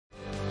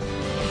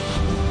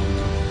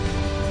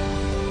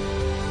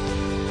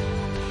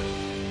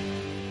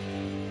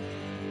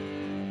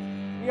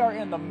are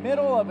in the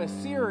middle of a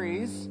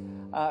series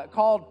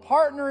called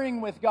Partnering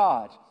with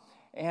God.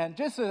 And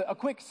just a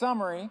quick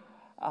summary,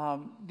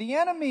 the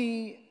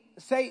enemy,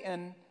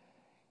 Satan,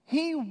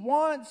 he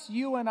wants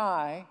you and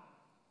I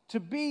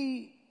to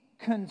be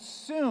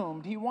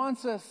consumed. He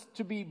wants us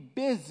to be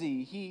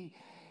busy.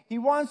 He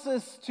wants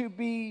us to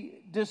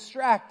be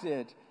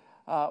distracted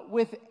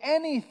with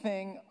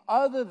anything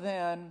other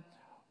than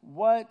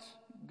what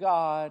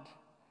God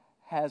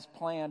has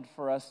planned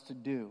for us to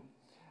do.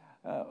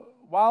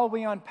 While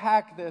we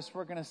unpack this,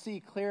 we're going to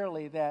see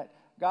clearly that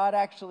God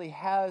actually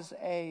has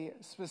a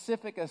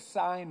specific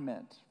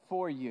assignment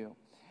for you.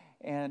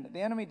 And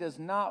the enemy does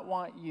not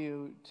want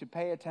you to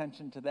pay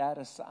attention to that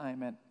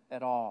assignment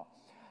at all.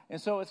 And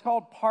so it's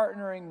called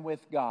Partnering with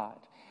God.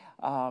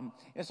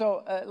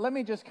 Let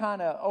me just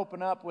kind of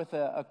open up with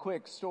a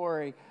quick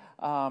story.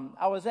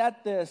 I was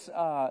at this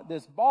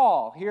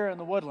ball here in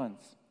the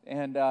Woodlands,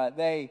 and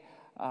they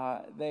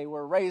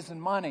were raising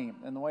money,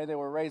 and the way they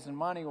were raising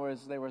money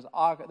was they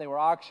were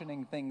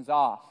auctioning things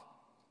off.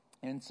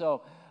 And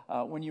so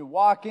when you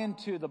walk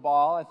into the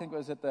ball, I think it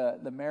was at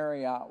the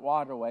Marriott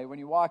Waterway, when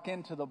you walk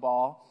into the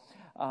ball,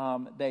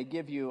 they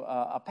give you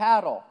a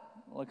paddle.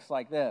 It looks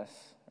like this,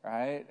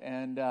 right?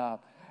 And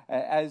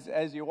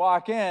as you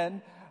walk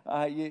in,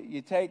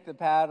 you take the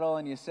paddle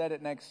and you set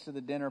it next to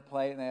the dinner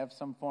plate, and they have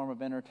some form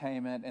of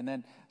entertainment, and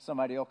then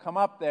somebody will come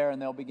up there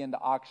and they'll begin to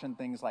auction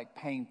things like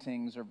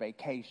paintings or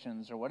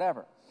vacations or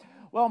whatever.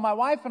 Well, my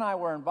wife and I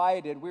were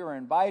invited. We were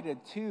invited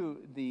to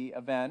the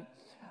event,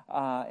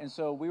 and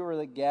so we were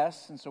the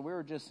guests, and so we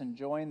were just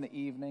enjoying the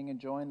evening,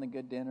 enjoying the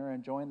good dinner,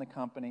 enjoying the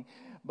company.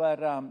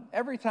 But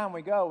every time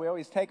we go, we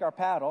always take our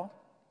paddle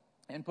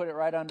and put it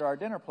right under our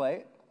dinner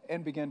plate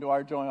and begin to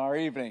enjoy our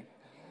evening.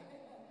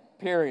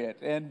 Period.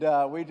 And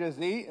we just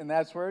eat, and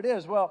that's where it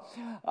is. Well,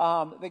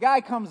 the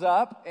guy comes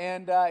up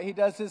and he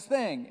does his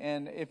thing.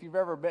 And if you've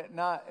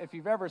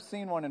ever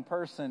seen one in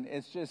person,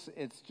 it's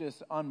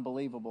just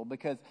unbelievable,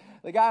 because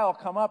the guy will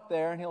come up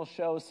there and he'll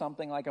show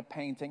something like a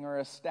painting or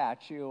a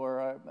statue or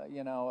a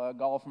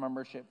golf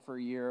membership for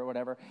a year or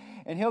whatever.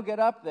 And he'll get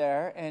up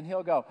there and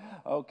he'll go,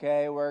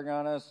 "Okay, we're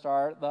gonna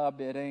start the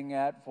bidding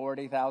at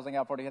 40,000.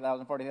 Got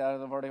 40,000,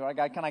 40,000,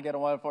 40,000. Can I get a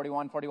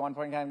 41, 41,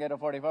 40? Can I get a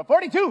 44?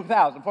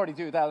 42,000,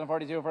 42,000.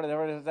 42,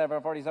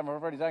 47, 47,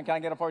 47, can I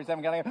get a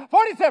 47, can I get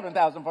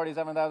 47,000,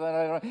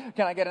 47,000,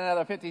 can I get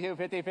another 52,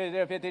 50,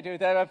 52,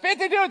 52,000,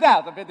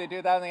 52,000,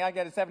 52,000, can I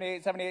get a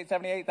 78, 78,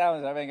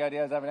 78,000,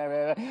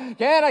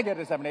 can I get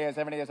a 78,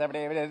 78,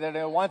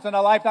 78, once in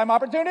a lifetime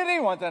opportunity,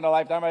 once in a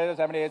lifetime,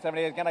 78,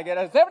 78, can I get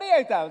a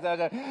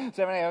 78,000,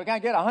 78, can I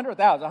get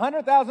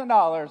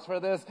 $100,000 for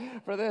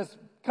this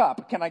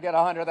cup, can I get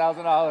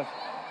 $100,000?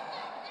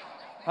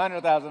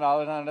 $100,000,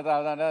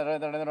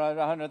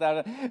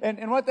 $100,000,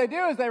 and what they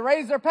do is they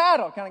raise their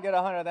paddle. Can I get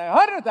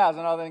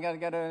 $100,000? Oh, then can I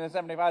get a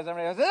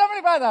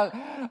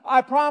 75,000.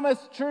 I promise,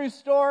 true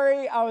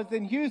story. I was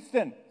in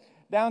Houston,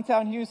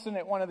 downtown Houston,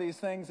 at one of these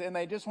things, and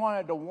they just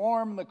wanted to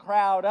warm the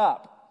crowd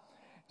up.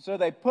 So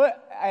they put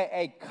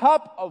a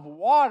cup of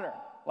water,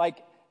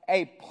 like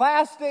a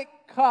plastic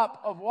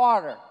cup of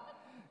water,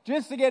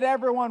 just to get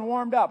everyone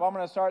warmed up. I'm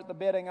going to start the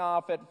bidding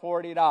off at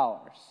 $40.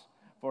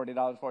 $40,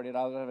 $40, $40,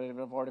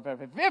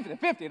 $50,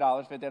 $50,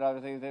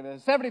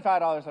 $75,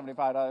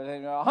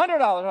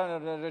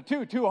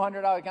 $100,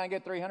 $200. Can I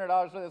get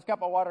 $300 for this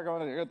cup of water?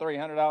 Going to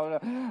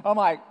 $300. I'm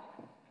like,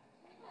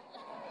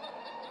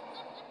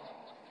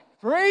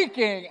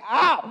 freaking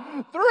out.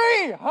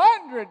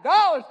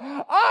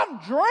 $300. I'm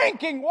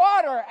drinking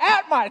water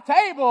at my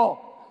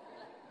table.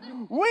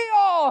 We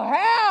all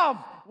have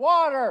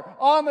water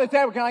on the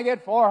table. Can I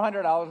get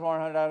 $400?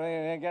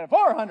 $400. Get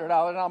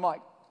 $400. And I'm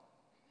like,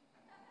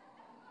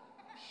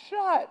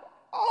 shut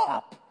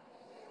up.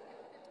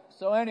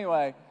 So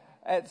anyway,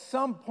 at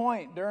some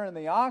point during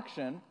the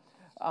auction,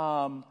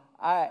 the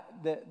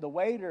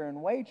waiter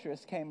and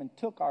waitress came and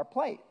took our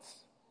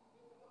plates.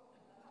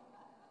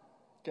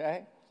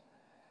 Okay?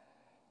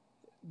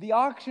 The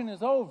auction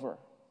is over.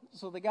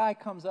 So the guy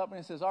comes up and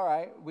he says, "All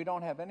right, we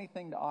don't have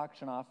anything to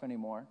auction off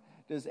anymore.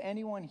 Does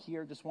anyone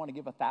here just want to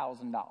give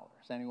 $1,000?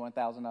 Anyone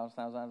 $1,000?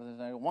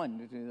 $1,000?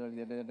 One,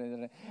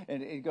 two,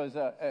 and it goes.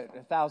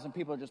 1,000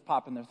 people are just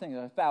popping their thing.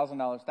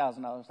 $1,000,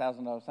 $1,000,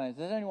 $1,000.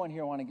 Does anyone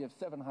here want to give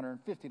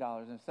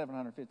 $750? And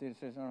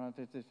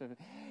 $750.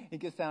 It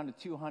gets down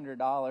to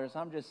 $200.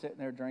 I'm just sitting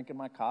there drinking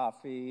my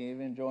coffee,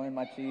 enjoying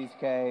my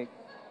cheesecake.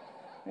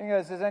 He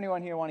goes, "Does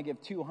anyone here want to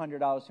give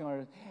 $200?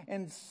 $200?"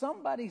 And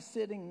somebody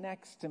sitting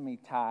next to me,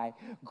 Ty,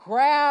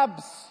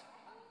 grabs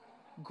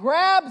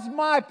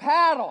my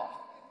paddle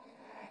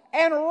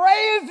and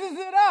raises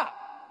it up.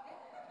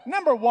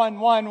 Number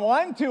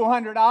 111,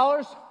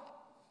 $200.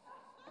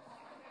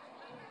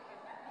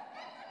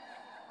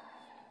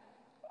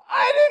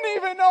 I didn't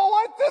even know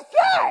what to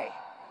say.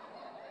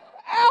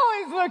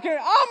 I'm looking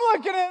at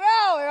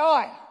Allie. I'm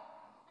like,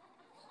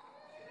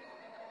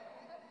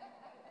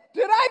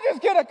 did I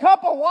just get a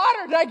cup of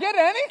water? Did I get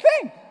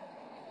anything?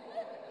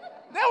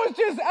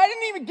 I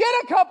didn't even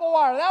get a cup of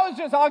water. That was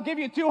just, I'll give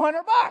you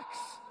 $200.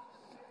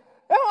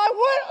 And I'm like,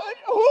 what?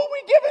 Who are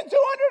we giving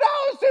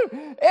 $200 to?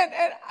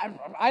 And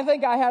I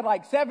think I had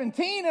like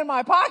 17 in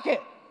my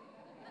pocket.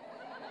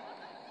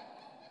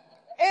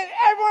 And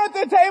everyone at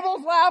the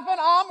table's laughing.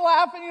 I'm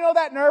laughing. You know,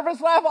 that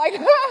nervous laugh. Like,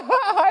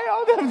 I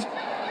owe them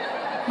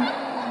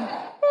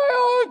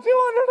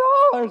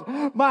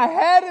 $200. My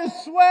head is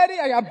sweaty.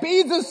 I got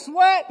beads of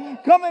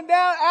sweat coming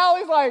down.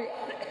 Allie's like,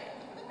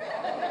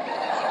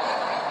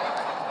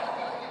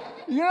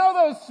 you know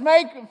those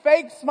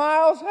fake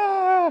smiles?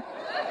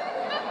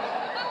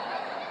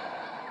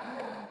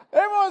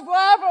 Everyone's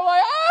laughing. I'm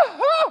like,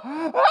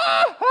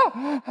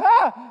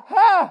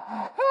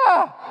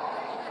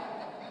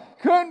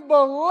 couldn't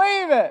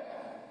believe it.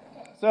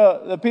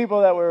 So the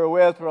people that we were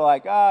with were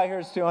like,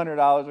 here's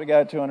 $200. We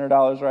got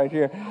 $200 right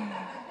here.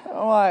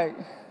 I'm like,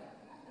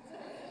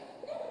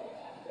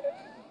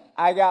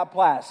 I got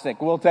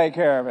plastic. We'll take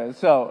care of it.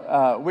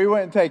 So we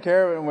went and take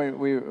care of it, and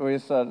we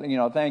said,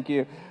 thank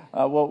you.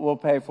 We'll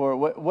pay for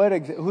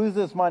it. Who's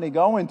this money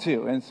going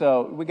to? And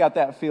so we got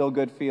that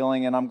feel-good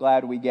feeling, and I'm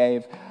glad we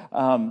gave.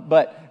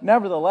 But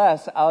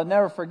nevertheless, I'll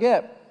never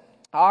forget,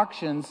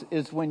 auctions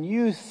is when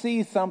you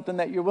see something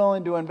that you're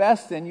willing to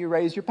invest in, you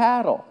raise your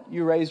paddle.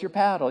 You raise your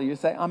paddle. You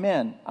say, I'm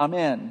in, I'm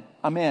in,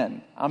 I'm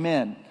in, I'm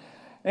in.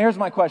 And here's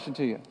my question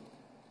to you.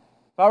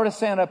 If I were to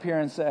stand up here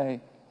and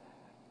say,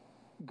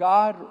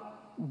 God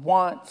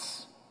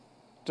wants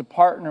to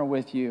partner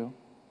with you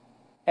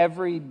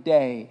every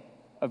day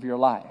of your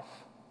life,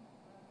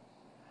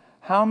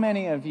 how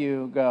many of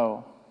you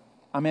go,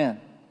 I'm in?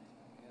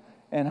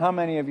 And how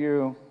many of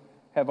you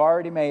have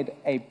already made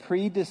a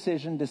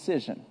pre-decision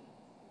decision?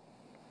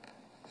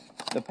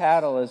 The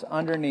paddle is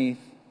underneath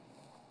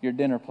your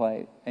dinner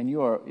plate, and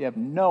you have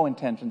no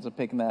intentions of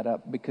picking that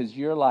up because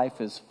your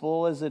life is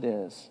full as it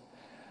is.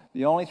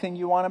 The only thing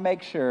you want to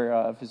make sure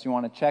of is you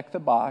want to check the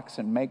box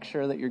and make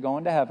sure that you're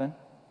going to heaven,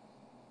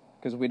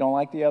 because we don't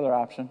like the other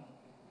option.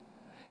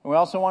 And we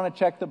also want to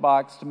check the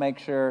box to make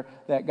sure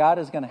that God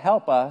is going to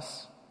help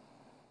us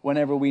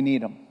whenever we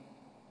need Him.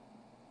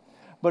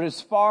 But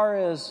as far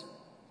as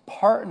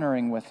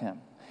partnering with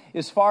Him,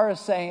 as far as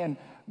saying,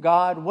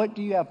 God, what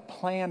do you have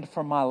planned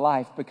for my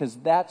life? Because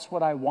that's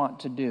what I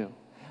want to do.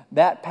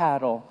 That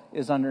paddle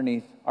is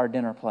underneath our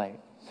dinner plate.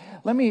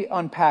 Let me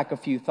unpack a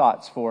few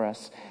thoughts for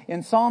us.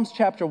 In Psalms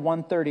chapter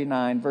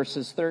 139,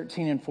 verses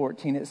 13 and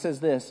 14, it says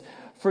this,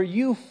 for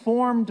you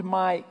formed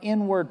my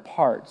inward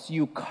parts.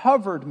 You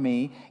covered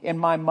me in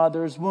my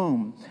mother's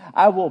womb.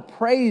 I will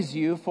praise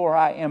you, for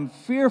I am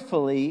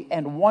fearfully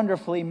and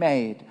wonderfully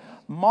made.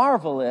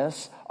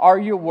 Marvelous are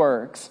your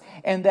works,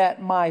 and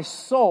that my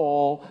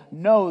soul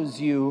knows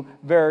you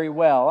very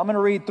well. I'm going to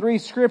read 3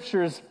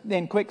 scriptures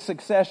in quick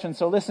succession,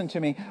 so listen to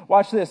me.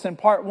 Watch this. In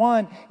part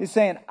 1, is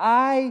saying,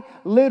 I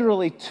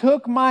literally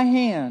took my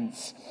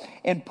hands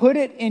and put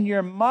it in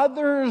your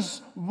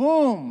mother's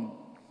womb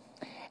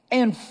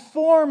and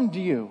formed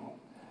you.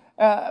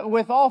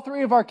 With all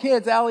 3 of our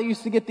kids, Allie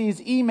used to get these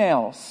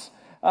emails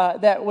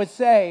that would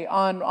say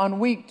on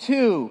week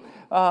 2,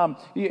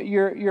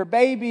 your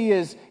baby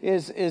is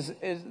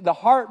the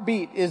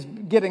heartbeat is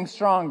getting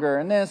stronger,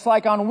 and then it's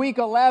like on week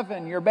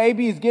 11 your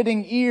baby is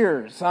getting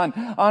ears.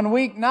 On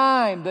week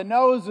 9 the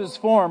nose is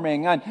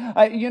forming.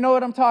 You know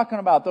what I'm talking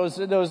about? Those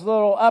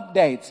little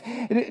updates.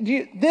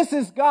 This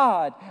is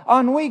God.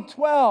 On week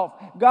 12,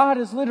 God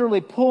is literally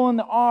pulling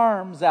the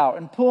arms out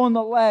and pulling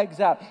the legs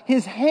out.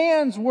 His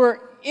hands were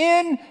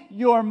in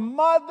your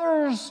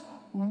mother's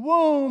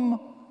womb,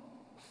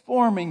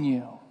 forming you.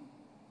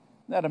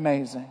 Isn't that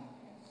amazing?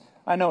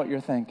 I know what you're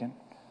thinking.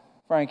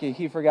 Frankie,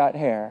 he forgot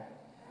hair.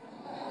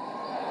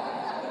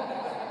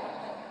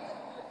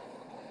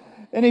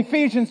 In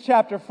Ephesians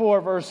chapter 4,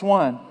 verse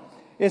 1,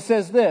 it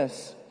says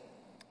this.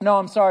 No,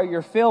 I'm sorry,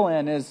 your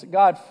fill-in is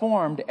God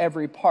formed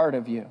every part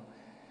of you.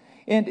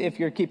 And if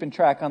you're keeping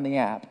track on the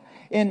app.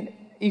 In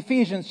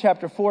Ephesians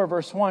chapter 4,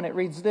 verse 1, it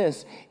reads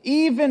this.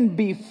 Even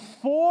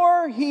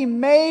before He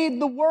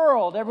made the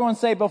world. Everyone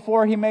say,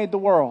 before He made the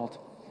world.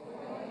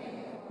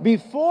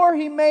 Before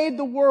He made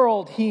the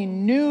world, He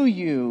knew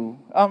you.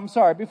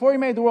 Before He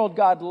made the world,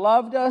 God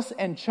loved us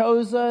and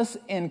chose us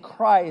in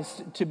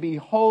Christ to be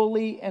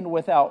holy and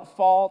without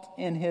fault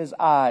in His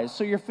eyes.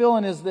 So your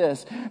feeling is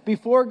this.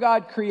 Before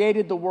God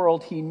created the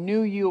world, He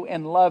knew you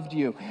and loved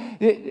you.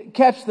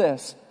 Catch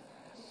this.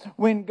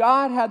 When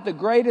God had the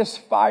greatest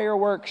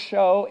fireworks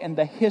show in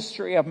the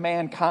history of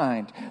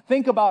mankind,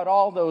 think about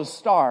all those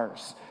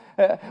stars.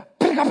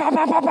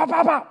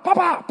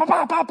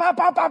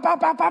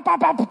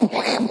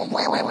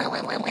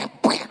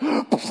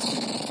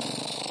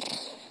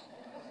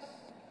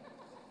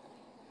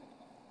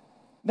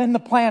 Then the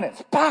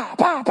planets.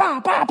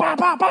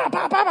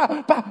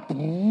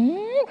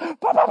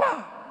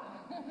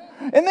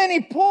 And then He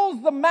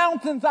pulls the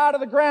mountains out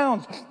of the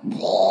ground.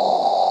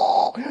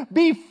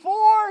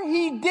 Before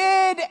He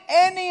did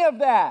any of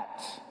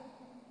that,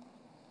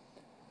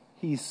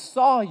 He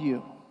saw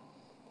you.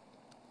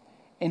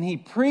 And He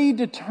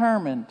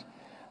predetermined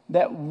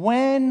that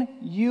when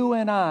you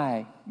and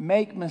I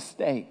make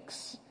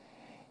mistakes,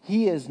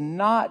 He is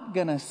not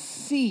going to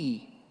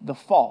see the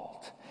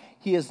fault.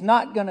 He is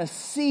not going to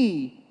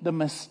see the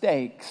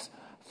mistakes.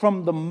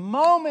 From the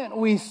moment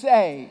we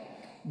say,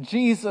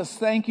 Jesus,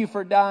 thank you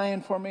for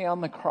dying for me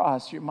on the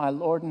cross. You're my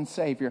Lord and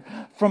Savior.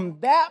 From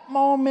that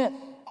moment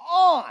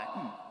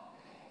on,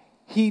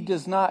 He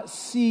does not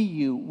see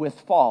you with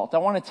fault. I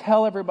want to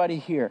tell everybody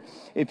here,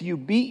 if you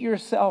beat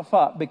yourself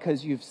up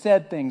because you've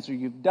said things or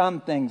you've done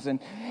things, and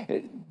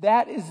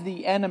that is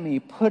the enemy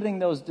putting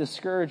those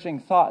discouraging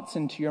thoughts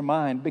into your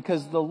mind,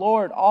 because the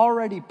Lord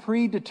already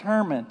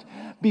predetermined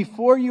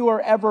before you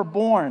were ever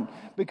born,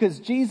 because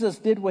Jesus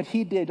did what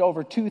He did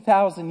over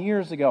 2,000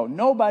 years ago.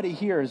 Nobody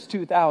here is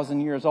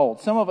 2,000 years old.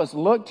 Some of us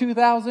look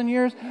 2,000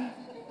 years,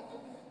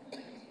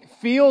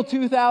 feel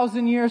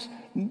 2,000 years.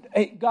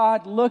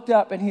 God looked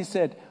up and He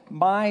said,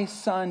 my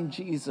son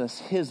Jesus,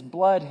 His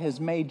blood has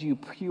made you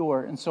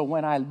pure. And so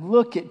when I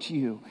look at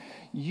you,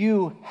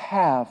 you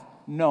have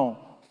no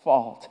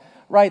fault.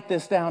 Write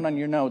this down on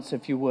your notes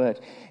if you would.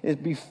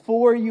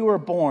 Before you were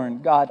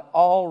born, God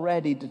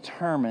already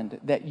determined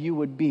that you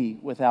would be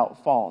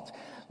without fault.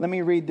 Let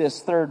me read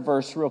this third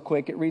verse real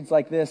quick. It reads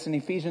like this in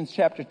Ephesians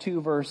chapter 2,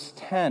 verse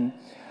 10.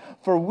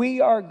 For we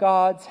are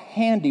God's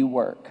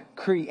handiwork,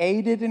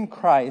 created in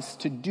Christ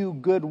to do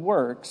good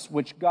works,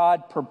 which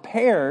God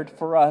prepared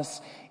for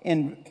us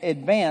in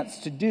advance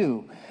to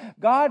do.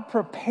 God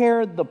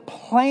prepared the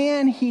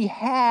plan He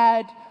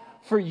had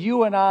for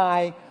you and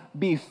I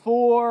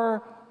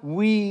before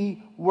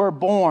we were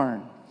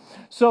born.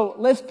 So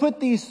let's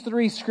put these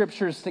three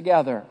scriptures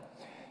together.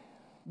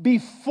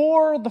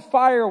 Before the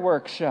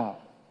fireworks show,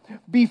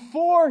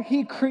 before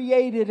He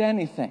created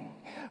anything,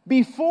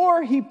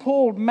 before He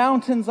pulled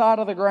mountains out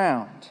of the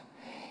ground,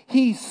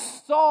 He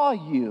saw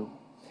you.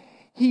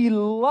 He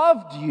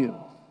loved you.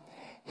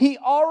 He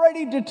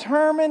already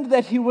determined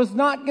that He was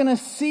not going to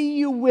see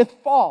you with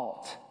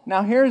fault.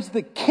 Now here's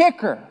the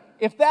kicker.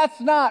 If that's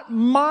not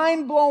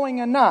mind-blowing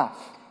enough,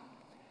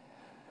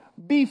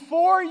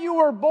 before you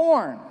were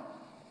born,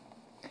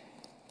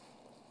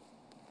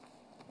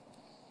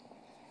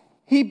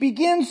 He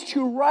begins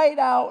to write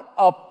out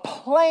a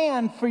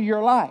plan for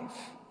your life.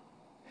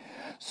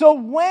 So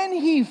when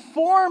He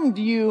formed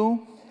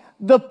you,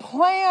 the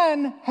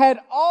plan had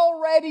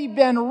already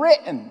been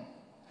written.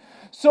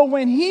 So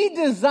when He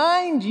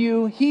designed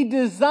you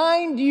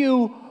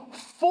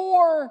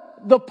for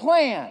the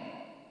plan.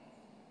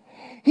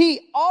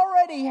 He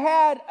already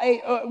had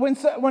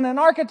when an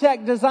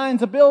architect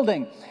designs a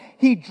building,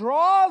 he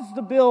draws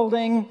the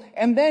building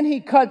and then he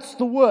cuts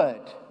the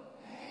wood.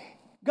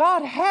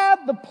 God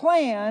had the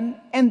plan,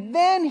 and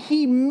then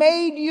He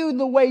made you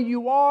the way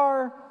you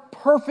are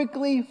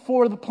perfectly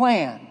for the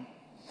plan.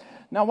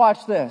 Now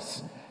watch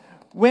this.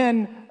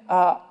 When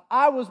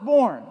I was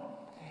born,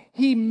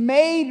 He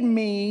made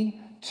me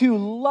to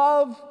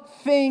love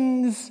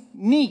things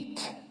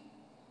neat.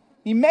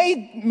 He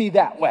made me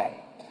that way.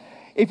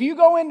 If you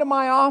go into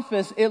my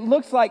office, it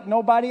looks like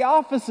nobody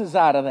offices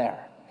out of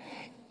there.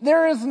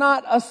 There is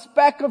not a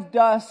speck of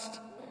dust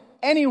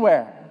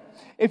anywhere.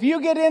 If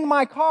you get in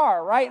my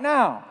car right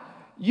now,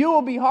 you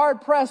will be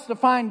hard-pressed to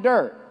find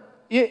dirt.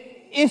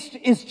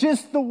 It's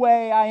just the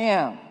way I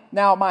am.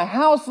 Now, my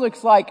house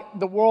looks like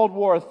the World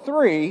War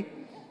III,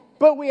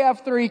 but we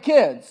have 3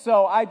 kids,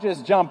 so I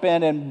just jump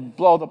in and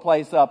blow the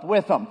place up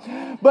with them.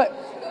 But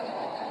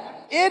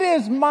it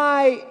is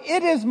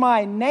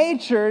my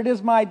nature, it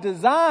is my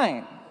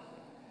design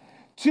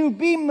to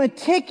be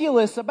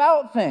meticulous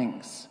about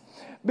things.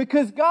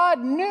 Because God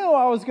knew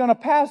I was going to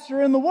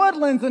pastor in the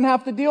Woodlands and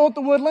have to deal with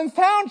the Woodlands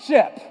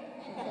Township.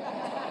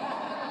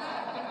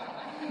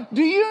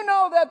 Do you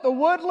know that the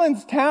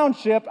Woodlands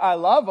Township, I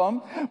love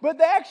them, but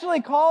they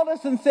actually called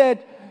us and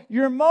said,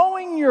 you're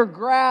mowing your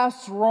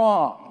grass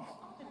wrong.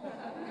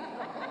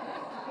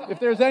 If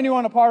there's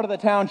anyone a part of the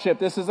township,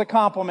 this is a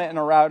compliment in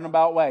a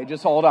roundabout way.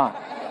 Just hold on.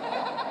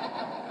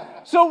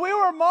 So we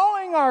were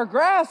mowing our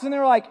grass, and they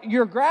were like,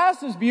 your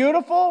grass is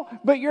beautiful,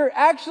 but you're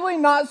actually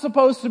not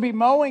supposed to be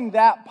mowing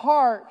that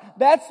part.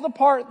 That's the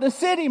part the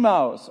city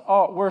mows.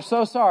 Oh, we're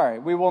so sorry.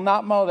 We will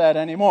not mow that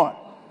anymore.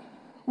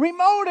 We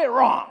mowed it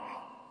wrong.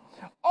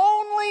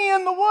 Only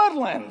in the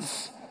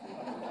Woodlands.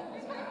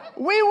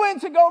 We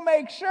went to go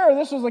make sure,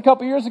 this was a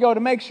couple years ago, to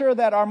make sure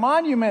that our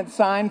monument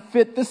sign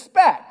fit the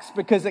specs,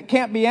 because it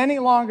can't be any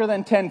longer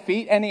than 10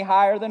 feet, any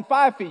higher than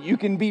 5 feet. You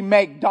can be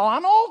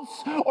McDonald's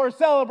or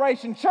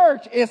Celebration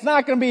Church. It's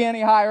not going to be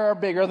any higher or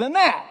bigger than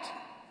that.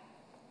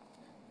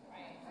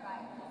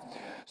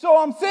 So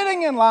I'm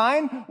sitting in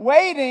line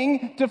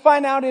waiting to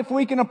find out if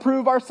we can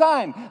approve our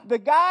sign. The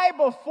guy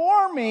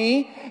before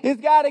me has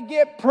got to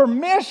get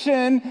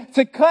permission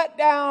to cut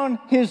down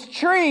his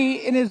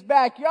tree in his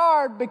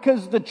backyard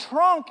because the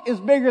trunk is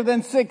bigger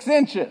than 6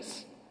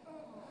 inches.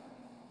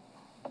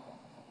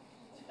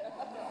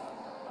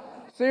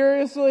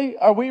 Seriously?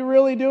 Are we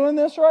really doing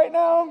this right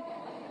now?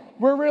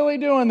 We're really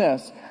doing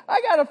this.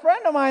 I got a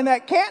friend of mine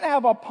that can't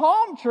have a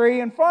palm tree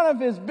in front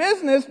of his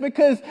business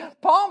because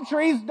palm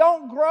trees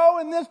don't grow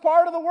in this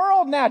part of the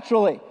world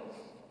naturally.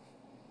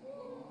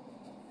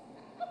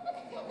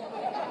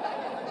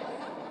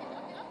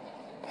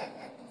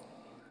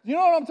 You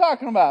know what I'm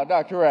talking about,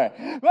 Dr.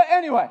 Ray. But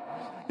anyway,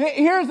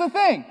 Here's the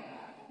thing.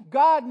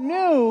 God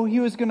knew he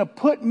was going to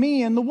put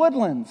me in the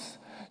woodlands.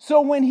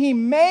 So when he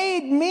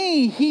made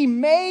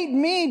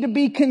me to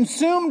be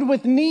consumed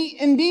with neat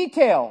and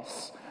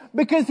details,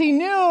 because he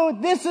knew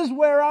this is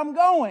where I'm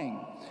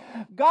going.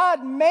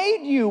 God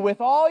made you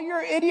with all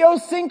your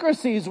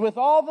idiosyncrasies, with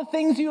all the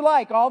things you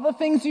like, all the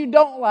things you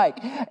don't like,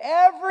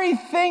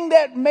 everything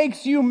that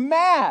makes you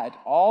mad,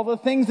 all the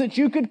things that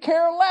you could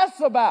care less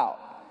about.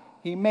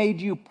 He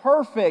made you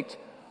perfect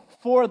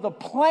for the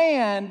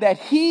plan that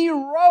he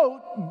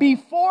wrote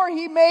before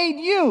he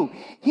made you.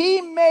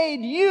 He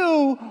made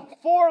you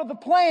for the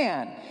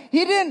plan.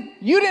 You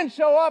didn't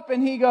show up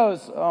and he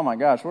goes, oh my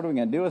gosh, what are we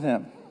going to do with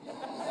him?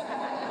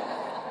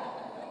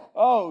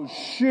 Oh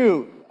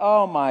shoot.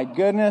 Oh my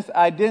goodness.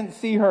 I didn't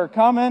see her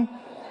coming.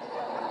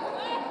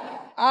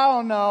 I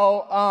don't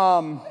know.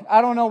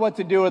 I don't know what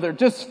to do with her.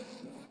 Just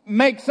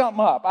make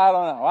something up. I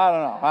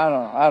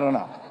don't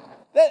know.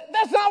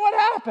 That's not what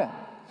happened.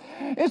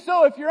 And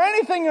so if you're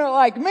anything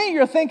like me,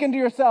 you're thinking to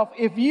yourself,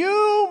 if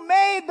you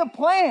made the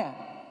plan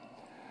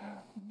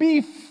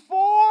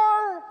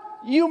before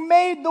you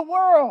made the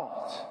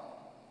world,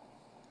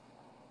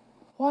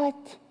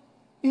 what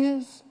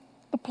is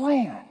the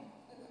plan?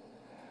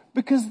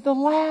 Because the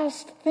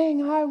last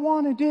thing I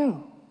want to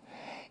do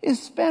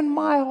is spend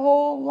my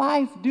whole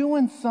life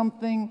doing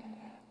something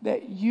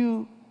that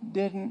you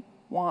didn't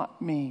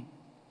want me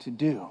to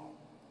do.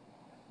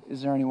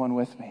 Is there anyone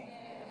with me?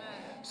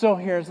 So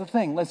here's the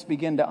thing. Let's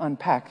begin to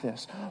unpack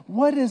this.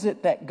 What is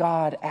it that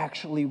God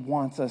actually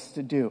wants us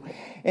to do?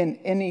 In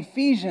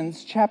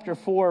Ephesians chapter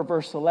 4,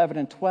 verse 11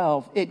 and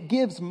 12, it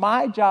gives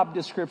my job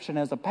description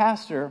as a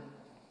pastor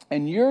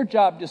and your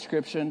job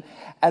description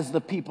as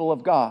the people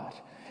of God.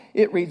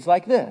 It reads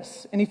like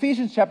this. In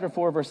Ephesians chapter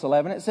 4, verse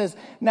 11, it says,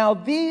 now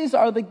these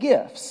are the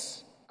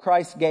gifts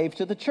Christ gave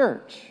to the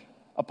church.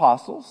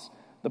 Apostles,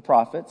 the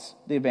prophets,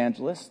 the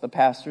evangelists, the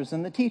pastors,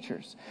 and the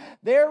teachers.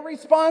 Their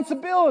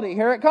responsibility,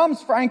 here it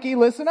comes, Frankie,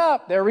 listen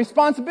up. Their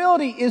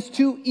responsibility is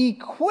to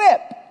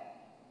equip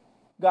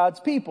God's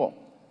people.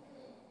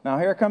 Now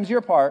here comes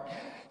your part.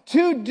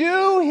 To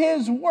do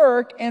his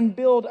work and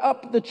build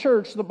up the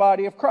church, the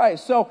body of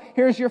Christ. So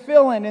here's your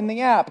fill-in in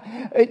the app.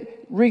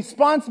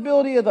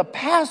 Responsibility of the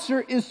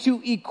pastor is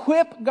to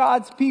equip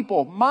God's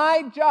people.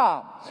 My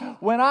job,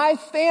 when I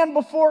stand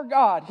before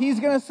God, he's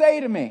going to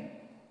say to me,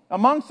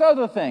 amongst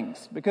other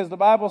things, because the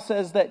Bible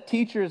says that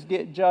teachers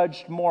get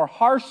judged more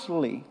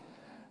harshly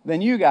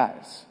than you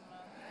guys.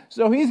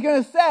 So he's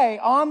going to say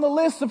on the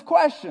list of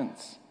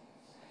questions,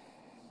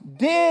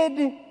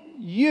 did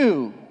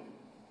you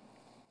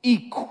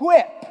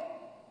equip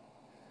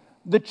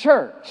the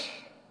church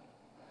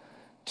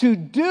to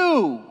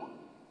do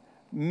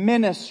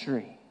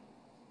ministry?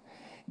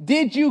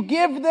 Did you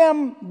give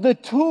them the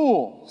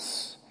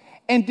tools?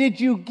 And did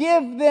you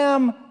give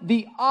them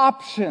the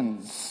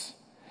options?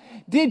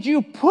 Did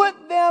you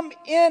put them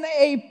in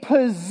a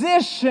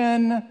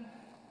position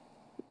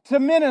to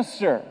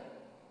minister?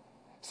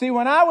 See,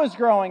 when I was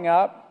growing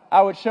up,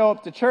 I would show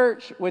up to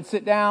church, would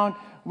sit down,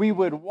 we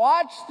would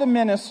watch the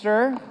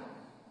minister,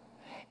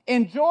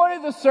 enjoy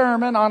the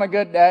sermon on a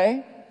good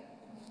day.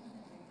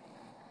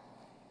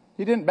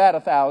 He didn't bat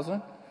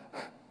 1,000,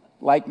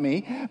 like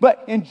me,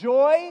 but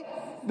enjoy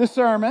the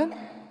sermon.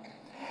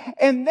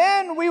 And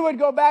then we would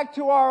go back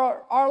to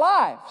our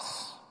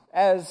lives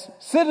as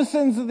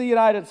citizens of the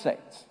United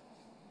States.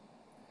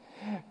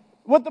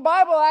 What the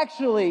Bible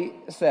actually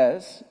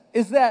says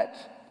is that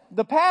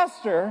the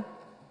pastor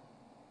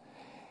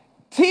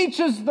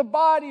teaches the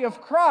body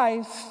of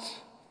Christ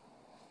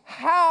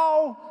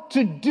how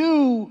to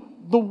do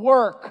the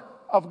work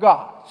of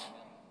God.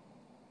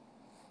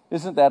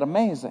 Isn't that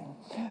amazing?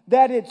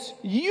 That it's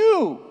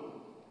you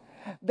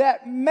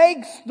that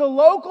makes the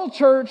local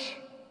church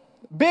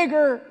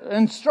bigger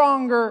and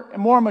stronger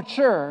and more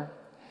mature.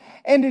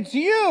 And it's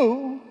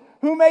you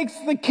who makes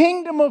the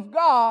kingdom of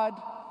God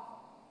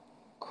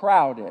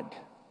crowded.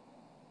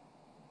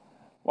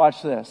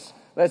 Watch this.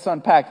 Let's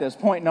unpack this.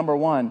 Point number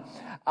 1.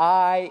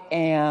 I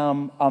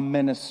am a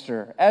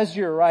minister. As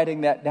you're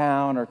writing that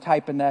down or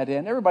typing that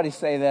in, everybody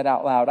say that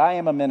out loud. I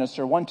am a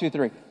minister. 1, 2,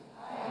 3.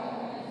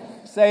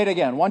 Say it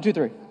again. 1, 2,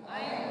 3.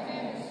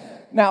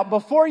 Now,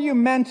 before you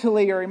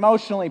mentally or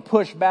emotionally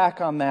push back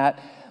on that,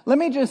 let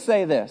me just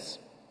say this.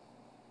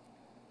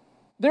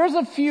 There's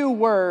a few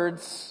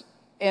words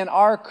in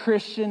our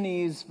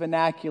Christianese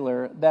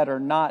vernacular that are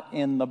not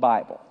in the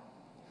Bible.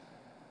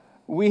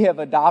 We have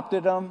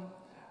adopted them.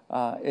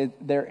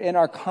 They're in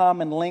our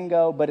common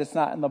lingo, but it's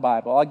not in the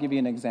Bible. I'll give you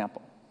an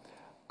example.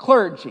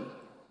 Clergy.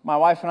 My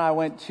wife and I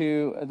went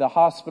to the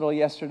hospital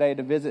yesterday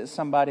to visit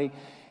somebody,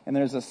 and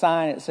there's a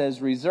sign that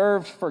says,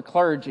 reserved for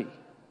clergy.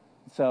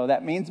 So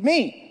that means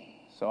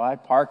me. So I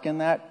park in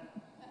that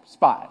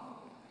spot.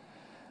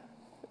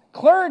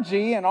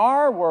 Clergy in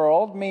our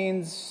world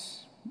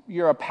means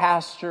you're a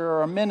pastor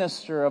or a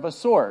minister of a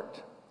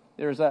sort.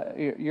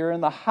 You're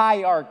in the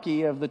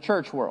hierarchy of the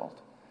church world.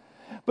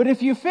 But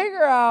if you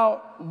figure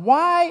out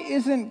why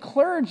isn't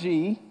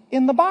clergy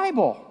in the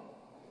Bible?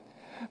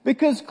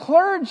 Because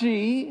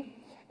clergy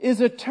is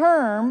a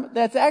term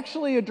that's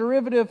actually a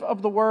derivative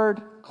of the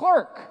word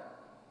clerk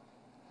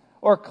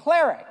or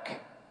cleric.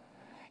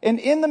 And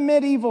in the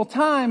medieval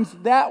times,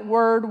 that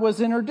word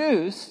was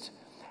introduced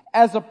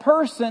as a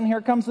person,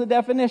 here comes the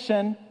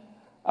definition,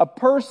 a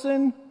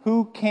person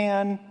who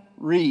can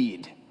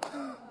read.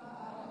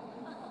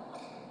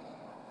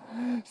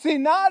 See,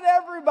 not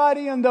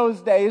everybody in those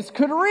days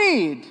could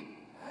read.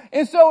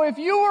 And so if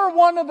you were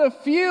one of the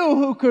few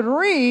who could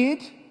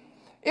read,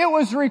 it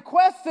was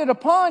requested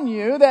upon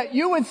you that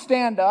you would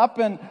stand up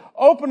and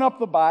open up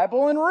the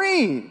Bible and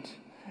read.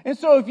 And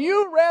so if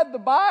you read the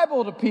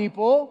Bible to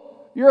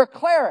people, you're a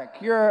cleric,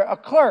 you're a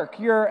clerk,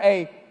 you're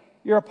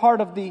a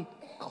part of the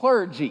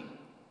clergy.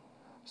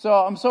 So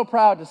I'm so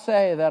proud to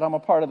say that I'm a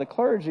part of the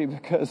clergy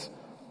because,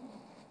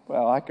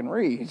 well, I can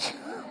read.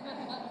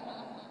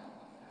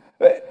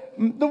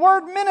 The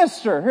word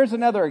minister, here's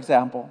another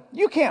example.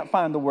 You can't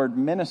find the word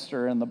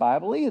minister in the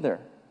Bible either.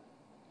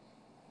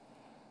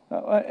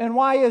 And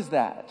why is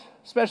that?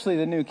 Especially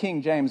the New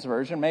King James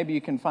Version. Maybe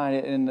you can find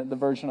it in the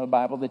version of the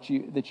Bible that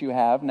you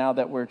have now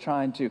that we're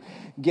trying to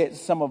get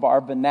some of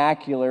our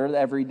vernacular,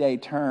 everyday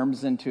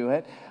terms into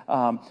it.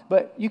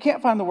 But you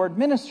can't find the word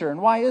minister.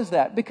 And why is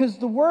that? Because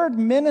the word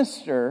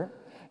minister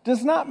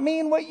does not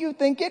mean what you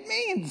think it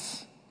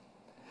means.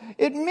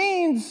 It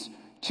means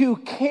to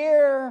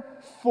care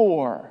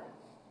for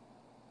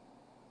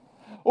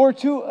or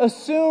to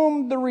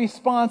assume the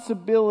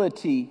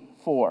responsibility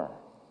for.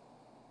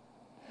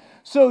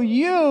 So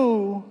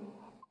you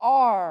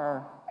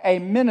are a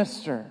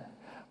minister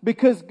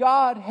because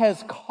God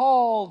has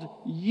called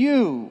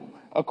you,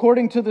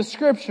 according to the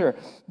scripture,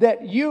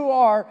 that you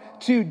are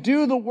to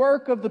do the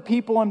work of the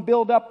people and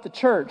build up the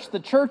church. The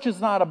church is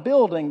not a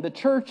building. The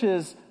church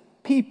is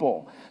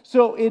people.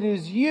 So it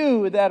is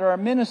you that are a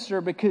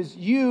minister because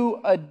you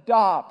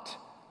adopt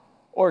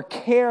or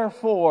care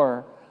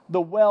for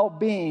the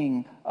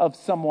well-being of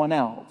someone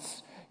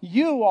else.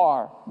 You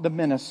are the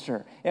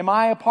minister. Am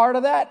I a part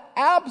of that?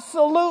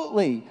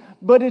 Absolutely.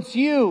 But it's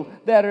you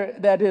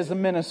that is a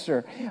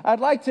minister. I'd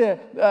like to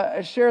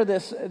share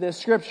this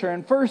scripture.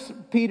 In 1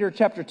 Peter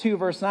chapter 2,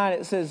 verse 9,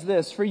 it says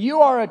this, "For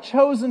you are a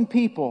chosen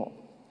people,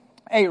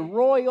 a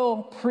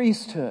royal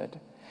priesthood,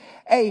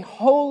 a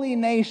holy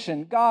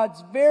nation,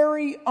 God's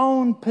very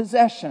own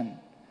possession.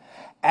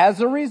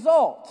 As a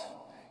result,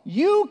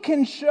 you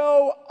can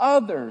show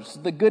others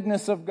the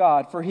goodness of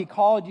God, for He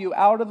called you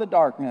out of the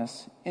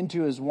darkness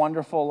into His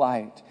wonderful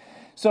light."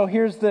 So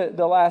here's the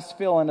last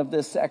fill-in of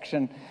this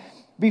section.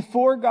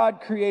 Before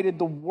God created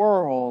the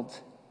world,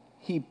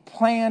 He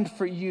planned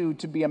for you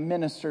to be a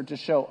minister to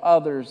show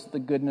others the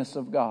goodness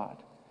of God.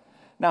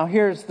 Now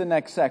here's the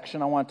next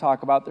section I want to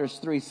talk about. There's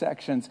 3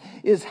 sections.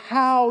 Is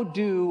how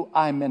do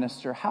I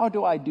minister? How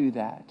do I do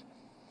that?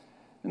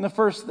 And the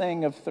first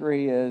thing of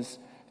 3 is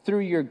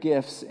through your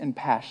gifts and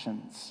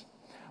passions.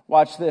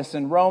 Watch this.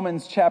 In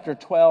Romans chapter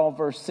 12,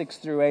 verse 6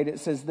 through 8, it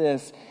says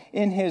this,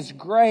 "In His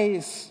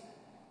grace,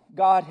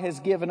 God has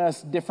given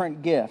us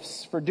different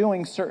gifts for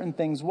doing certain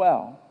things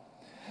well.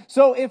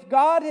 So if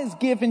God has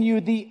given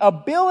you the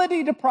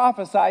ability to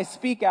prophesy,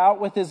 speak out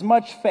with as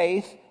much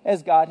faith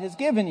as God has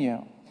given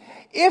you.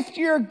 If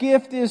your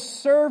gift is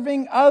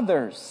serving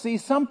others," see,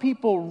 some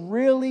people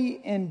really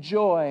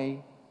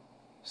enjoy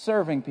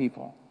serving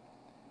people.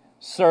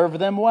 Serve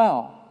them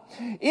well.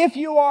 If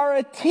you are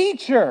a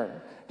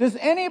teacher, does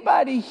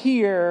anybody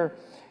here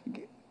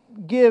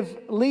give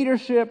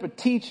leadership or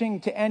teaching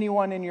to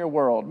anyone in your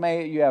world?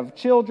 May you have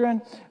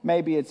children,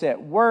 maybe it's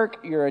at work,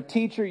 you're a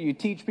teacher, you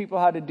teach people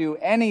how to do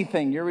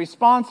anything. You're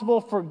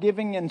responsible for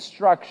giving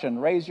instruction.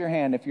 Raise your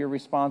hand if you're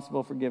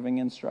responsible for giving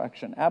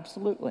instruction.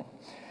 Absolutely.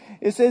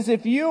 It says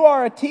if you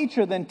are a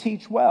teacher, then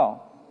teach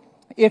well.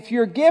 If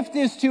your gift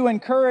is to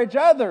encourage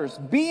others,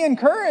 be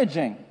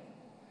encouraging.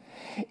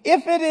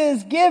 If it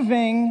is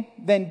giving,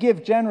 then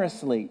give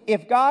generously.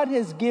 If God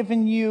has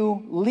given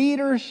you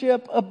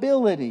leadership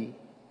ability,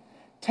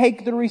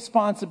 take the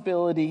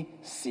responsibility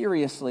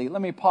seriously.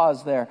 Let me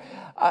pause there.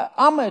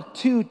 I'm a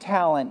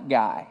 2-talent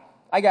guy.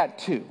 I got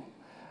 2.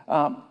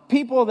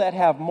 People that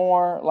have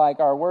more, like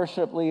our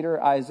worship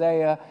leader,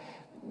 Isaiah,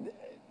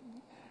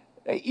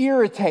 they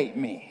irritate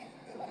me.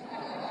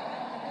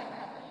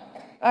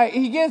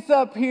 He gets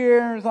up here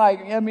and is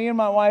like, yeah, me and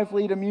my wife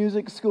lead a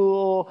music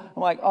school.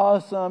 I'm like,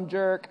 awesome,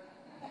 jerk.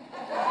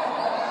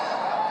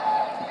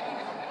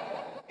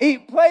 He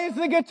plays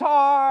the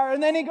guitar,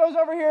 and then he goes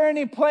over here and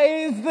he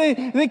plays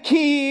the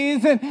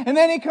keys, and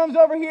then he comes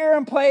over here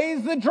and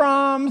plays the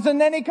drums,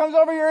 and then he comes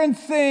over here and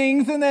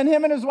sings, and then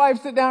him and his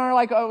wife sit down and are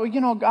like, oh,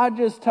 you know, God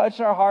just touched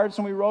our hearts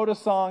and we wrote a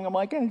song. I'm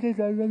like,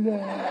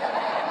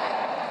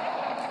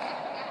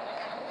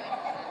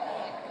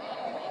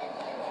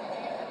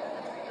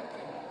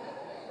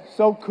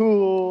 so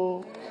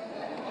cool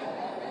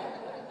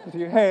with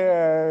your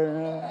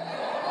hair.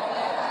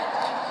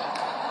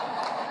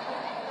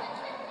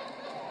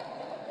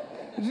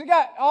 You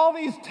got all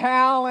these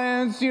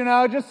talents, you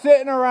know, just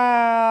sitting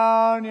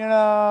around, you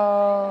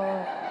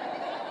know.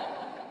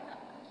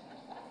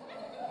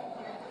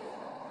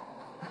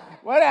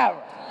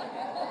 Whatever.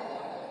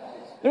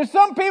 There's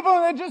some people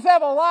that just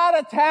have a lot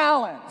of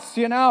talents,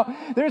 you know.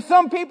 There's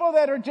some people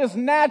that are just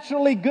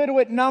naturally good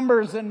with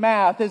numbers and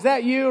math. Is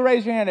that you?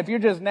 Raise your hand if you're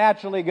just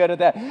naturally good at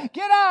that.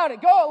 Get out.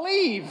 Go.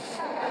 Leave.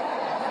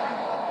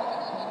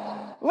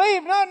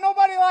 Leave. No,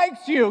 nobody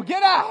likes you.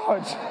 Get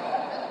out.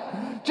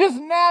 Just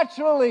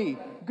naturally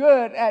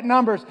good at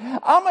numbers.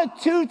 I'm a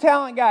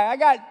 2-talent guy. I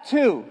got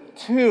two.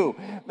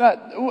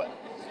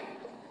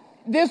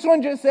 This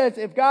one just says,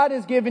 if God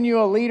has given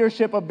you a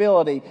leadership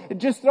ability,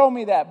 just throw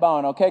me that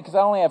bone, okay? Because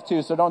I only have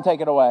 2, so don't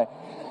take it away.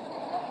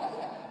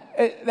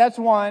 That's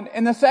one.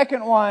 And the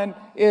second one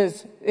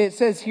is, it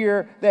says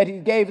here that he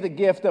gave the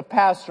gift of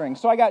pastoring.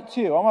 So I got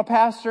 2. I'm a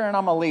pastor and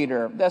I'm a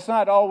leader. That's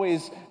not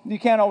always, you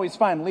can't always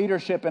find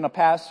leadership in a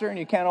pastor, and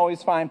you can't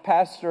always find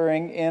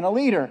pastoring in a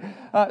leader.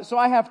 So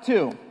I have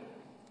 2.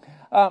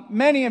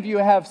 Many of you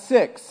have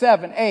 6,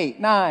 7, 8,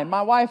 9.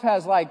 My wife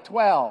has like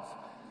 12.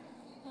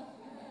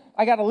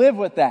 I got to live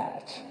with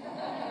that.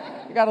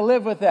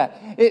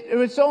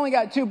 It's only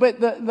got 2, but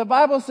the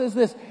Bible says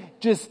this: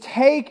 just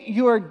take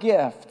your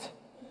gift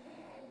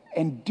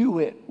and do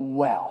it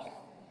well.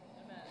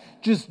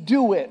 Just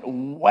do it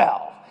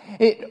well.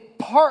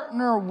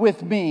 Partner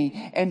with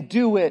me and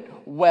do it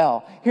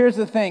well. Here's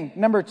the thing.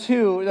 Number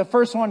 2, the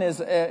first one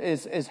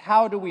is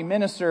how do we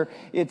minister?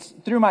 It's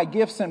through my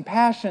gifts and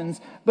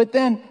passions. But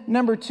then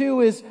number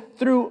 2 is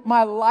through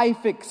my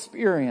life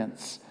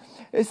experience.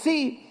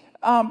 See,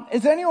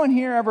 has anyone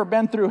here ever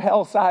been through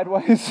hell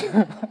sideways?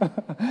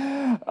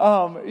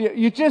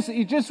 You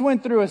just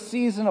went through a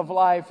season of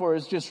life where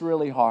it's just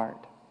really hard.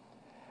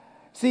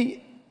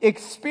 See,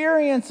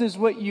 experience is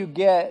what you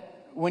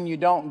get when you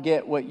don't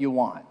get what you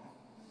want.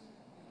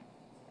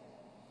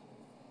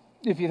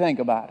 If you think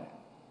about it.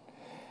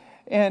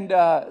 And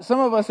some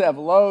of us have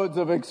loads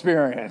of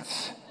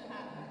experience.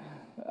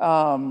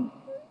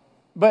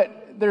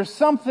 But there's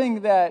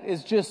something that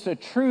is just a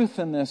truth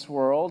in this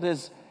world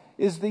is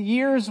the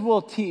years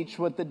will teach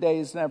what the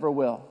days never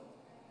will.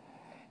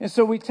 And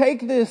so we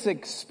take this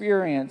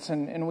experience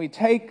and we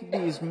take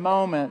these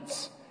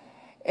moments,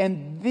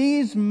 and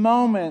these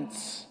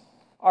moments,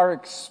 our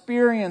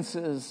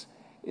experiences,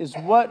 is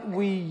what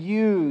we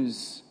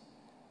use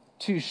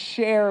to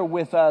share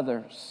with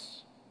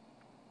others.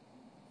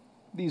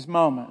 These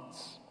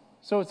moments.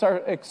 So it's our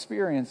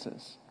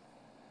experiences.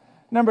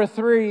 Number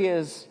 3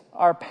 is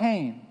our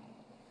pain.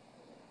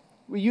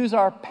 We use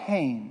our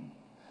pain.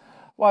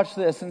 Watch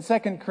this. In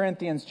 2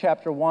 Corinthians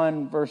chapter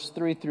 1, verse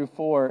 3 through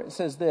 4, it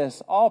says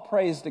this: all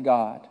praise to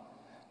God,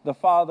 the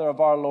Father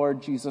of our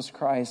Lord Jesus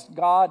Christ.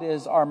 God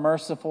is our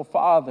merciful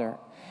Father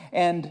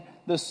and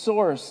the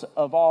source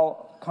of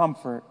all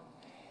comfort.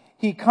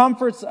 He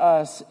comforts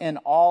us in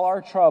all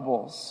our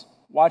troubles.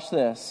 Watch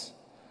this.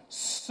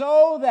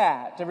 So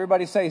that,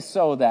 everybody say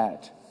so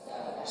that.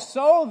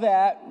 So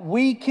that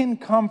we can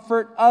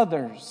comfort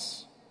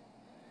others.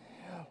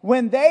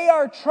 When they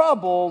are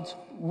troubled,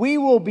 we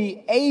will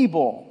be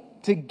able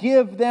to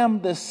give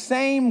them the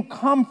same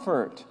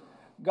comfort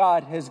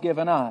God has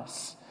given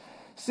us.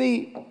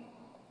 See,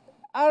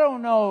 I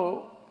don't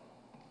know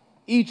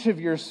each of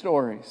your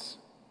stories,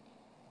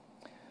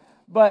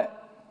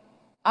 but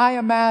I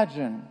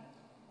imagine,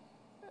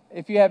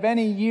 if you have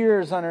any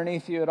years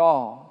underneath you at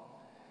all,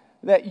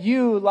 that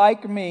you,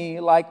 like me,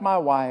 like my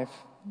wife,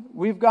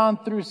 we've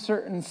gone through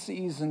certain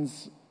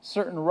seasons,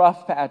 certain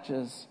rough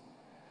patches,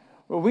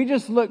 where we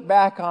just look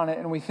back on it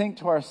and we think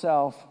to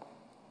ourselves,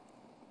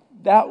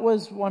 that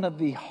was one of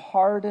the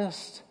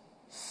hardest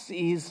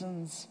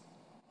seasons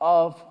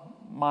of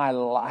my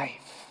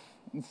life.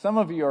 And some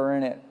of you are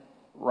in it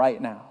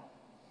right now.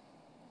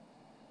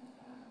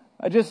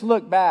 I just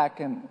look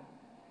back, and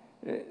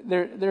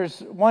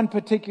there's one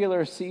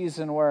particular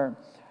season where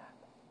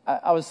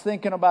I was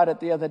thinking about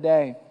it the other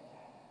day.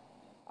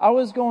 I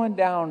was going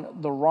down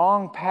the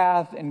wrong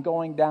path and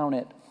going down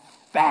it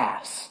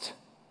fast.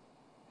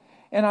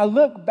 And I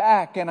look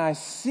back and I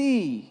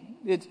see,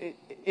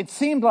 it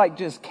seemed like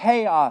just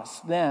chaos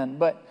then.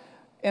 But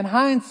in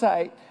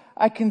hindsight,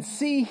 I can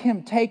see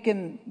him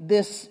taking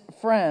this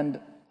friend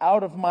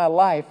out of my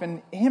life.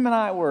 And him and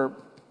I we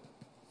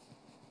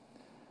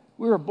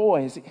were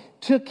boys. He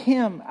took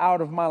him out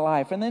of my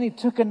life. And then he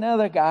took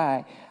another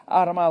guy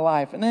out of my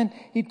life. And then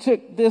he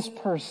took this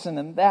person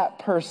and that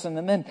person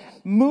and then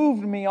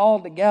moved me all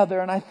together.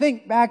 And I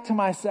think back to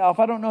myself,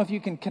 I don't know if you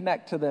can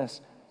connect to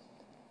this.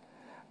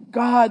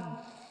 God,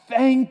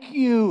 thank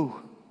you.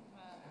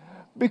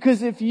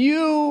 Because if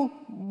you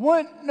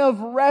wouldn't have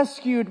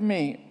rescued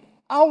me,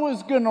 I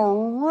was going to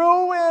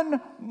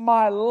ruin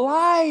my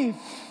life.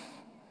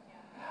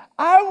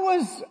 I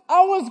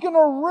was going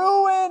to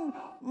ruin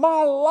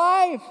my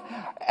life.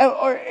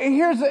 Or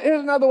here's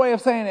another way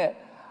of saying it.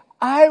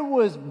 I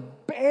was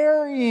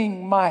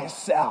burying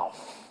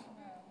myself.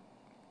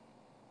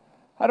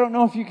 I don't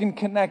know if you can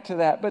connect to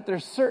that, but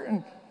there's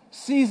certain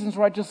seasons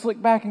where I just look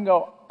back and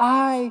go,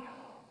 I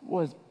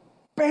was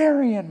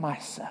burying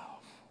myself.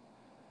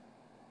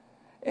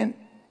 And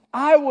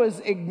I was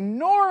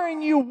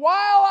ignoring you while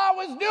I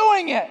was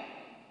doing it.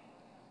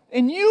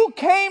 And you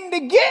came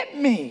to get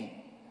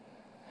me.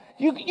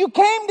 You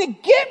came to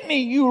get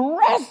me. You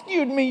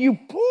rescued me. You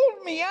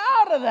pulled me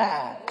out of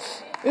that.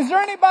 Is there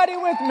anybody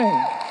with me?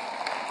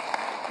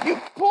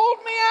 You pulled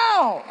me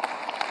out.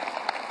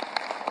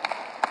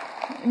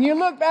 And you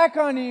look back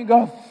on it and you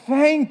go,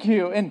 thank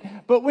you.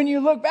 But when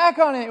you look back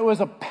on it, it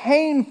was a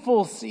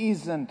painful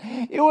season.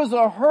 It was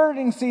a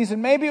hurting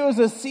season. Maybe it was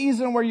a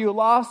season where you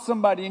lost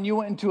somebody and you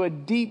went into a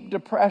deep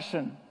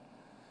depression.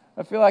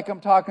 I feel like I'm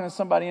talking to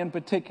somebody in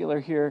particular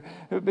here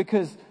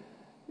because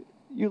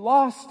you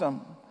lost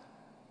them.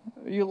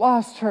 You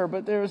lost her,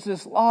 but there was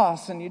this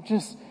loss and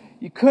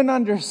you couldn't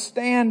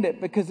understand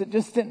it because it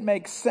just didn't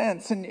make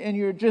sense. And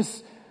you're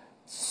just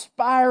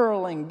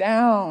spiraling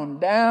down,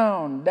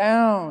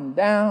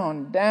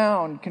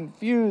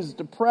 confused,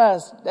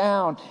 depressed,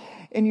 down.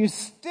 And you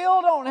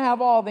still don't have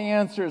all the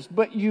answers,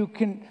 but you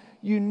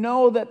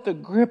know that the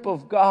grip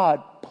of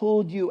God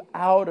pulled you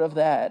out of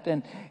that.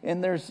 And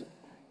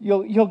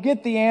you'll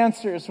get the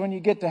answers when you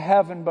get to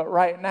heaven, but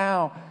right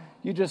now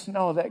you just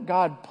know that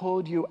God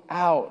pulled you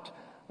out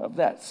of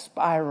that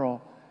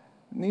spiral.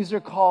 And these are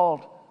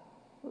called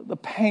the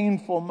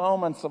painful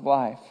moments of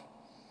life.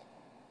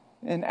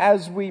 And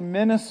as we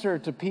minister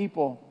to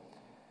people,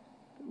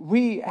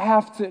 we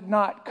have to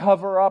not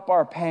cover up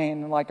our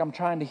pain. Like, I'm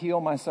trying to heal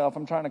myself.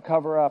 I'm trying to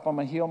cover up. I'm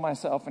going to heal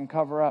myself and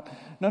cover up.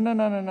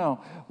 No.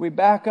 We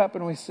back up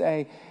and we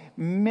say,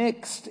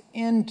 mixed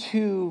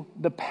into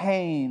the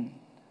pain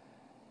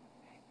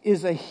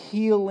is a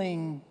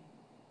healing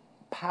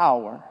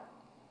power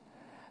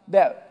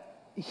that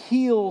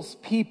heals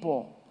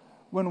people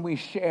when we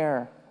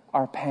share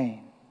our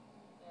pain.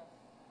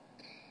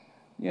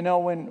 You know,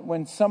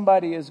 when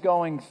somebody is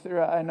going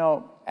through, I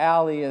know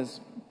Allie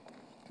is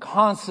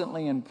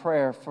constantly in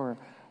prayer for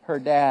her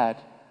dad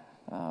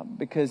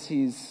because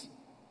he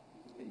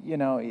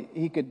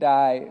could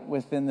die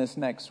within this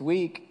next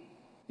week.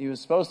 He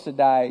was supposed to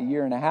die a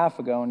year and a half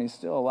ago, and he's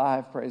still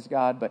alive, praise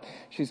God. But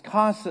she's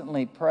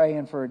constantly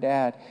praying for her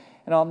dad.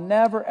 And I'll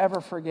never, ever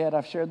forget,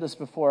 I've shared this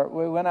before,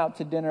 we went out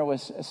to dinner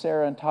with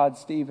Sarah and Todd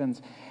Stevens.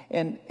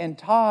 And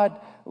Todd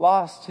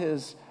lost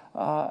his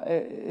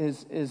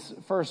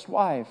first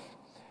wife.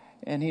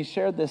 And he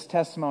shared this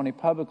testimony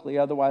publicly,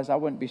 otherwise I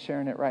wouldn't be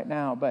sharing it right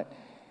now. But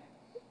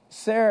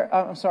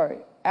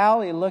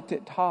Allie looked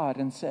at Todd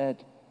and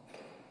said,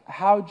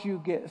 "How'd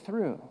you get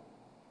through?"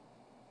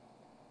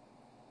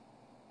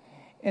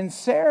 And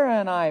Sarah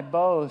and I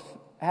both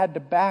had to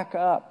back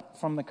up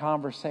from the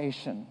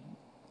conversation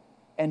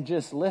and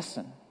just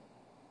listen.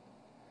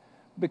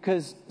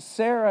 Because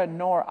Sarah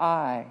nor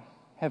I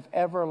have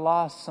ever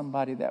lost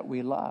somebody that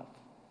we love.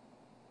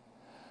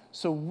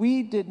 So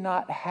we did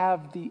not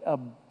have the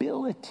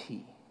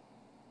ability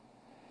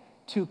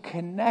to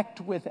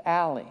connect with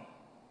Allie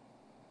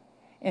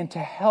and to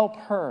help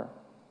her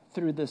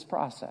through this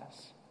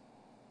process.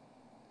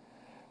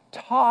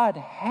 Todd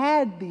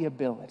had the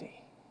ability.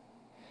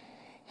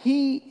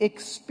 He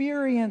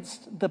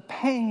experienced the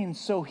pain,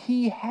 so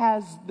he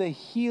has the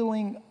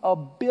healing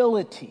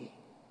ability.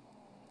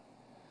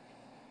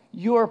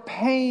 Your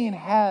pain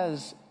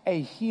has a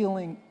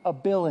healing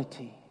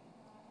ability.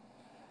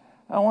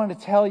 I want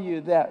to tell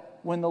you that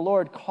when the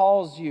Lord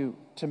calls you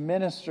to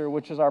minister,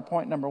 which is our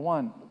point number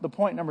one, the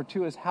point number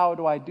two is, how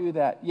do I do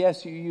that?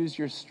 Yes, you use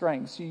your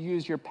strengths, you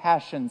use your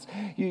passions,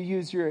 you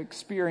use your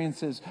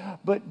experiences,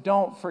 but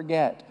don't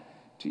forget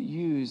to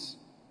use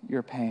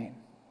your pain.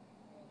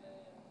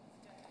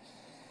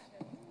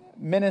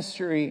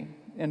 Ministry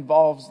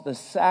involves the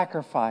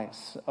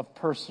sacrifice of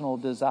personal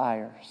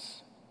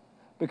desires,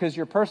 because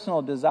your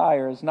personal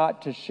desire is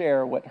not to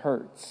share what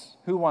hurts.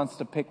 Who wants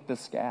to pick the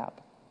scab?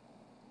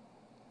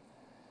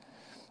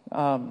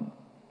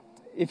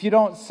 If you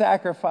don't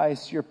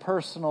sacrifice your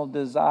personal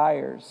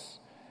desires,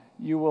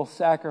 you will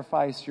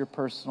sacrifice your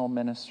personal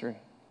ministry.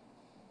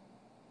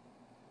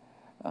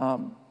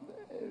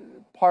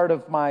 Part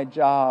of my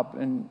job,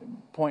 and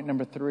point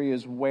number three,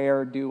 is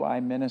where do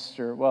I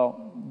minister?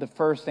 Well, the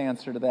first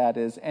answer to that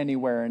is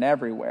anywhere and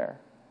everywhere.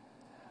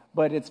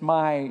 But it's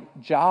my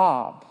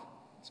job,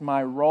 it's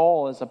my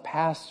role as a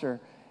pastor,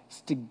 is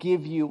to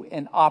give you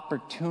an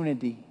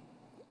opportunity.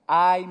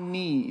 I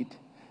need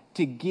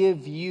to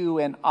give you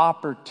an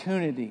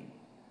opportunity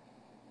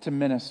to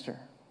minister.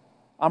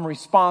 I'm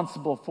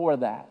responsible for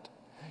that.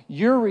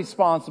 You're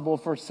responsible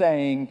for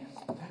saying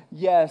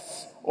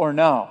yes or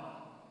no.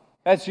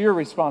 That's your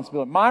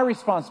responsibility. My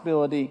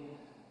responsibility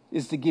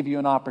is to give you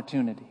an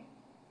opportunity.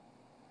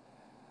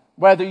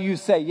 Whether you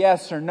say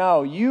yes or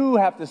no, you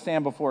have to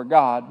stand before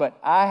God, but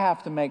I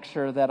have to make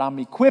sure that I'm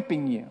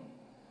equipping you.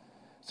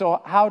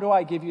 So how do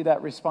I give you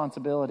that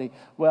responsibility?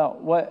 Well,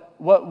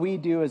 what we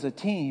do as a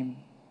team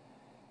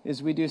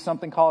is we do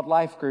something called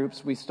life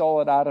groups. We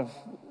stole it out of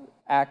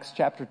Acts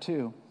chapter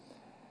 2.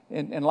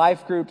 And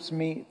life groups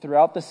meet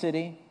throughout the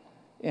city,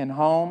 in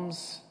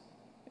homes,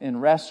 in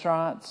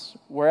restaurants,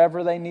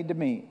 wherever they need to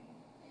meet.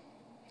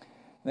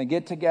 They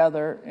get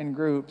together in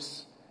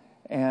groups,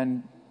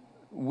 and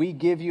we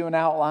give you an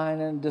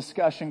outline and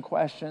discussion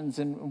questions,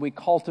 and we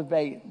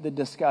cultivate the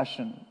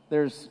discussion.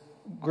 There's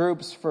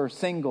groups for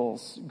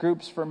singles,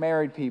 groups for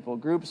married people,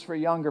 groups for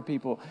younger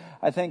people.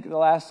 I think the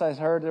last I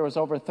heard there was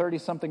over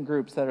 30-something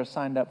groups that are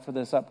signed up for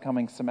this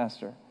upcoming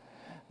semester.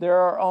 There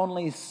are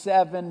only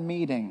 7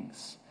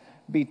 meetings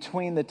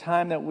between the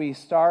time that we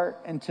start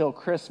until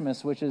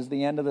Christmas, which is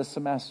the end of the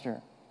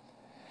semester.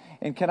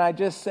 And can I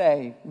just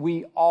say, I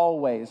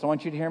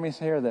want you to hear me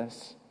say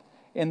this,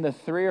 in the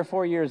 3 or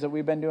 4 years that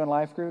we've been doing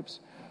life groups,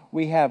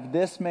 we have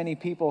this many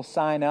people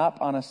sign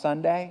up on a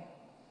Sunday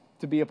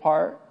to be a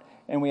part,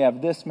 and we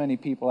have this many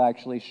people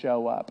actually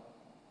show up.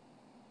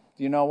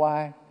 Do you know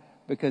why?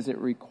 Because it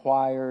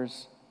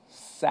requires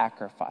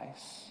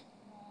sacrifice.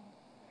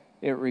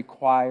 It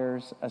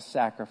requires a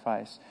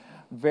sacrifice.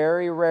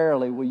 Very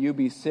rarely will you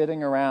be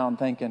sitting around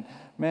thinking,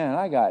 man,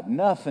 I got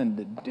nothing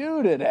to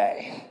do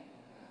today.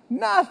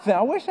 Nothing.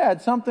 I wish I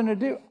had something to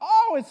do.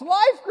 Oh, it's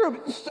life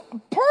group. It's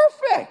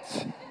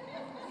perfect.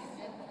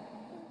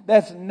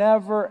 That's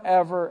never,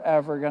 ever,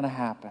 ever going to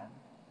happen.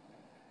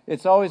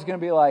 It's always going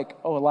to be like,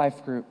 oh, a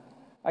life group.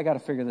 I got to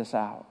figure this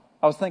out.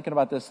 I was thinking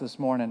about this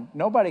morning.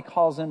 Nobody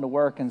calls into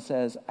work and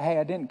says, hey,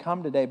 I didn't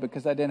come today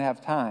because I didn't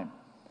have time.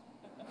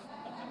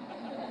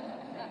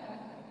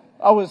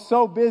 I was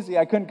so busy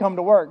I couldn't come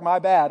to work. My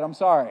bad. I'm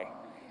sorry.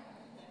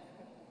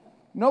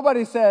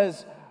 Nobody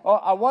says, oh,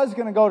 I was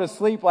going to go to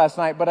sleep last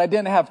night, but I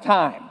didn't have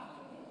time.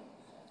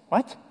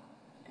 What?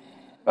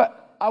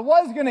 But I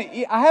was going to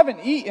eat. I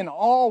haven't eaten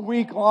all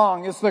week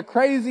long. It's the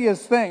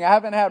craziest thing. I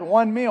haven't had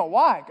one meal.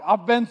 Why?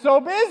 I've been so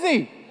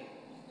busy.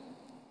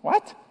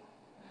 What?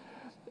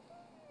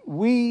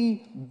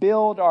 We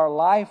build our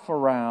life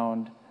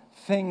around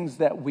things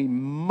that we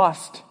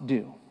must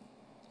do.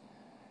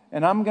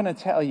 And I'm going to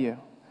tell you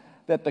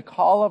that the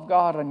call of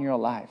God on your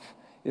life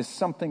is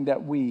something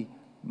that we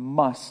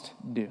must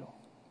do.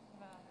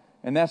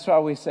 And that's why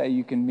we say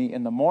you can meet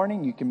in the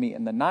morning, you can meet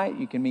in the night,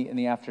 you can meet in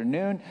the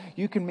afternoon,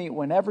 you can meet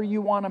whenever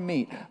you want to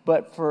meet.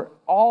 But for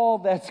all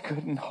that's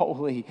good and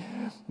holy,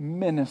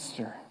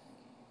 minister.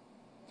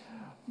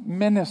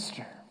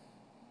 Minister.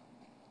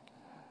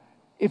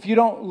 If you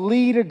don't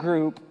lead a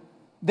group,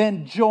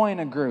 then join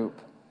a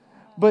group.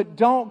 But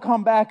don't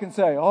come back and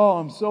say, oh,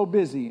 I'm so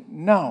busy.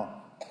 No.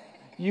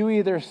 You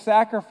either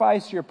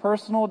sacrifice your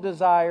personal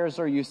desires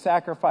or you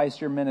sacrifice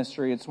your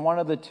ministry. It's one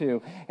of the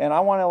two. And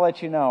I want to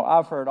let you know,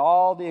 I've heard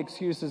all the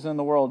excuses in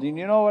the world. And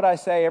you know what I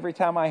say every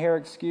time I hear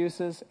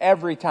excuses?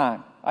 Every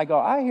time. I go,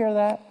 I hear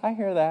that. I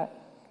hear that.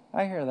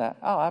 I hear that.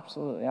 Oh,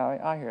 absolutely.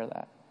 I hear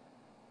that.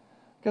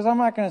 Because I'm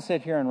not going to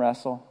sit here and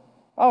wrestle.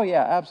 Oh,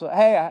 yeah, absolutely.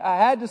 Hey, I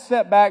had to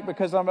step back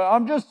because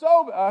I'm just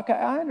so... Okay,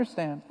 I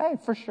understand. Hey,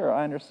 for sure,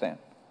 I understand.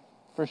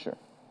 For sure.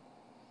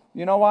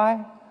 You know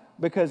why?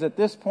 Because at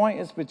this point,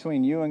 it's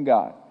between you and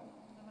God.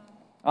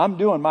 I'm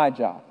doing my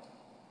job.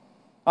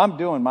 I'm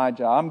doing my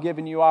job. I'm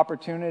giving you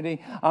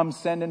opportunity. I'm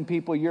sending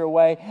people your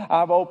way.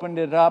 I've opened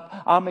it up.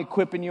 I'm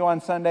equipping you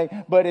on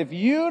Sunday. But if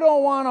you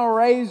don't want to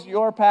raise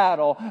your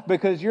paddle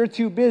because you're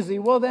too busy,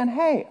 well then,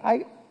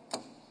 hey,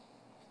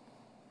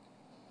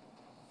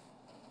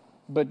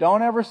 But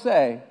don't ever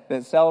say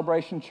that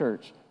Celebration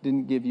Church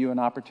didn't give you an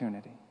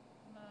opportunity.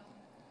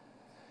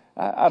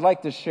 I'd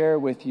like to share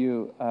with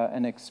you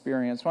an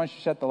experience. Why don't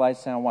you shut the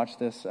lights down and watch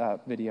this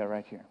video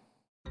right here.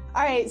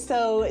 All right,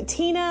 so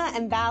Tina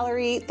and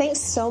Valerie, thanks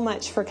so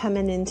much for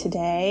coming in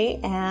today.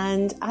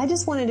 And I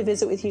just wanted to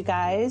visit with you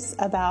guys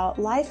about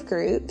life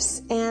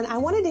groups. And I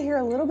wanted to hear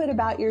a little bit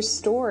about your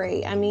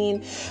story. I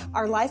mean,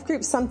 are life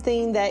groups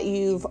something that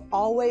you've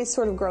always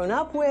sort of grown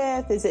up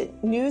with? Is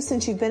it new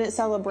since you've been at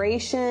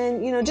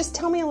Celebration? You know, just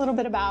tell me a little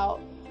bit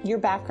about your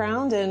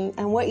background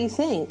and what you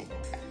think.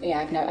 Yeah,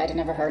 I'd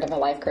never heard of a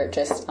life group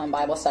just on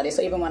Bible study.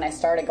 So even when I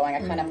started going,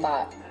 I kind of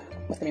thought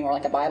it was going to be more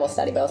like a Bible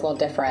study, but it was a little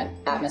different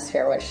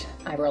atmosphere, which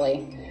I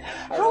really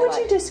How would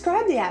you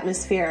describe the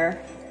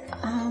atmosphere?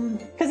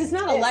 Because it's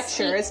not a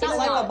lecture. It's not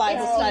like a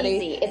Bible study.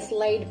 Easy. It's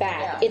laid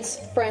back. Yeah.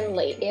 It's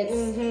friendly.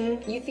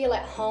 It's you feel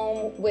at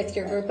home with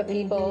your group of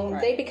people.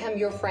 Right. They become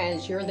your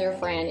friends. You're their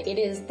friend. It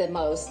is the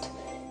most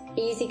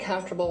easy,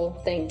 comfortable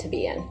thing to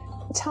be in.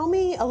 Tell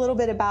me a little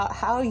bit about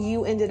how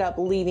you ended up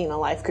leading a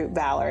life group,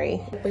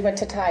 Valerie. We went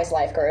to Ty's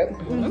life group,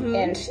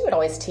 and she would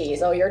always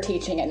tease, oh, you're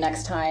teaching it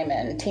next time,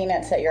 and Tina,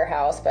 it's at your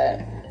house.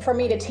 But for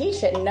me to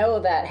teach it and know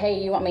that, hey,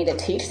 you want me to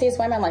teach these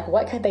women? Like,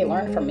 what could they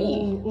learn from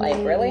me? Like,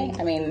 really?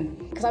 I mean,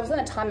 because I was in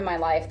a time in my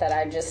life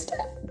that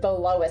the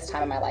lowest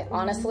time in my life.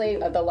 Honestly,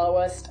 the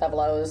lowest of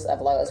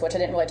lows, which I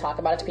didn't really talk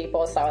about it to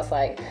people, so I was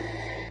like...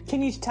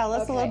 Can you tell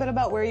us a little bit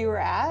about where you were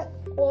at?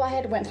 Well, I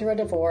had went through a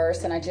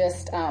divorce, and I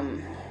just...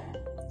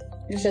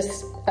 it was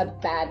just a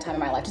bad time in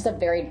my life, just a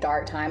very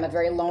dark time, a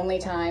very lonely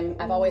time.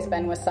 I've always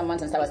been with someone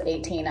since I was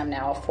 18. I'm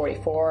now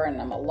 44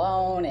 and I'm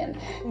alone and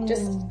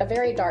just a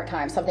very dark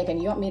time. So I'm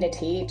thinking, you want me to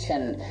teach?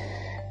 And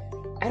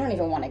I don't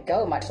even want to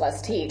go, much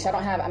less teach.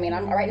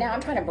 Right now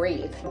I'm trying to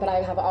breathe, but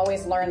I have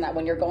always learned that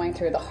when you're going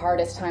through the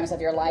hardest times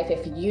of your life,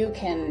 if you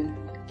can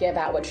give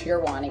out what you're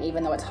wanting,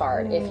 even though it's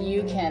hard, if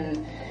you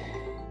can,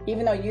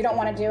 even though you don't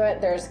want to do it,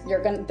 there's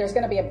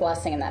going to be a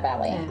blessing in that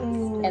valley.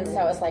 And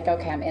so it's like,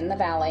 okay, I'm in the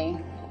valley.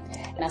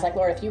 And I was like,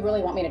 Lord, if you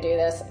really want me to do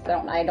this,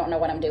 I don't know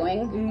what I'm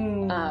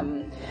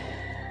doing.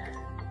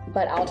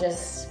 But I'll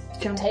just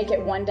take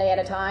it one day at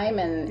a time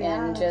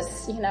and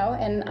just,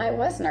 and I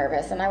was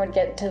nervous, and I would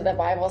get to the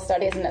Bible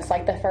studies, and it's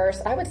like the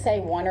first, I would say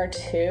 1 or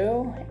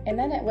 2, and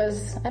then it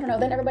was, I don't know,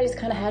 then everybody's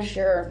kind of has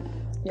your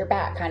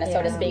back, kind of,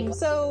 so to speak.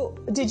 So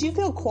did you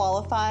feel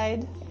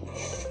qualified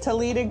to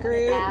lead a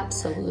group?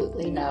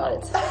 Absolutely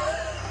not.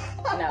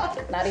 No,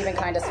 not even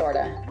kind of, sort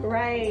of.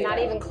 Right. Not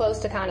even close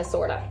to kind of,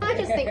 sort of. I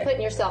just think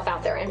putting yourself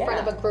out there in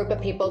front of a group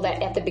of people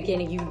that at the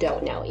beginning you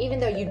don't know. Even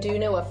though you do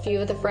know a few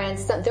of the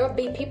friends, there will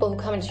be people who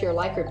come into your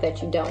life group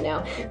that you don't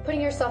know.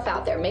 Putting yourself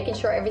out there, making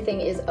sure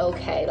everything is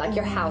okay, like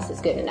your house is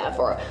good enough,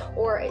 or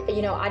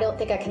I don't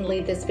think I can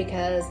lead this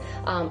because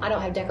I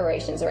don't have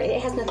decorations or anything.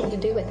 It has nothing to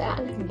do with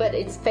that. But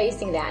it's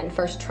facing that and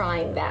first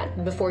trying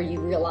that before you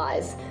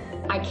realize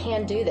I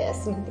can do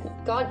this.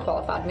 God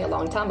qualified me a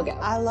long time ago.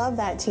 I love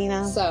that,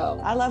 Tina. So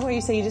I love what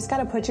you say. You just got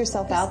to put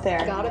yourself out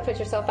there. Got to put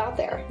yourself out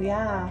there.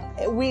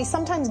 Yeah. We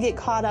sometimes get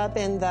caught up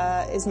in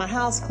is my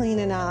house clean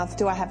enough?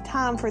 Do I have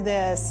time for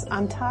this?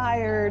 I'm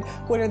tired.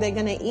 What are they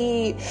going to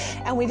eat?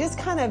 And we just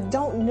kind of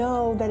don't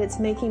know that it's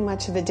making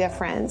much of a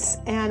difference.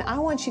 And I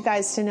want you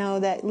guys to know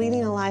that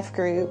leading a life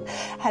group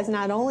has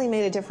not only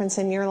made a difference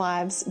in your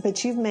lives,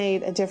 but you've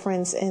made a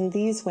difference in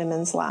these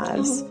women's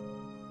lives.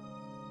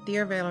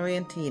 Dear Valerie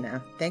and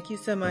Tina, thank you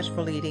so much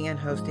for leading and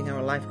hosting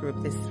our life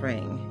group this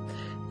spring.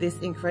 This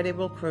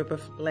incredible group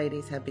of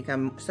ladies have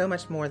become so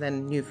much more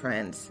than new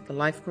friends. The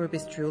life group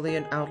is truly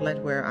an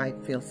outlet where I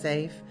feel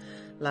safe,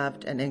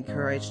 loved, and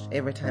encouraged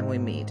every time we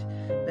meet.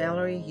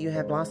 Valerie, you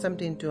have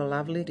blossomed into a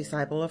lovely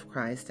disciple of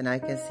Christ, and I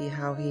can see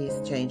how He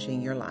is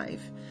changing your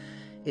life.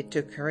 It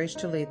took courage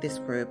to lead this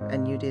group,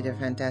 and you did a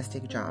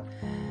fantastic job.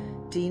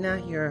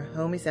 Tina, your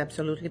home is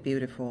absolutely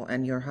beautiful,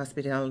 and your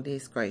hospitality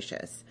is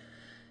gracious.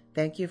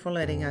 Thank you for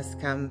letting us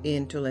come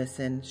in to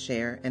listen,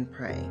 share, and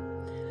pray.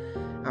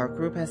 Our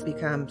group has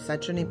become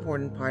such an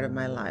important part of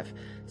my life,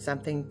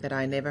 something that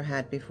I never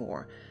had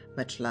before.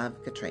 Much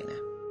love, Katrina.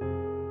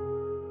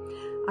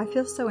 I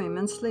feel so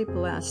immensely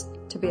blessed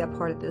to be a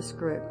part of this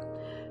group.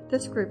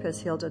 This group has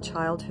healed a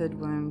childhood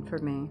wound for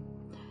me.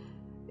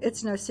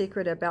 It's no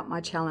secret about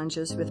my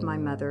challenges with my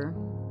mother.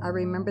 I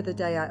remember the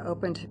day I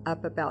opened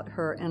up about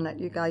her and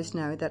let you guys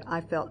know that I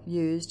felt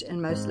used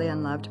and mostly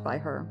unloved by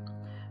her.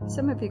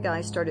 Some of you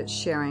guys started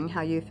sharing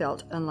how you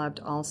felt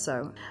unloved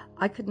also.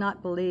 I could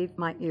not believe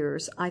my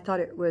ears. I thought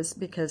it was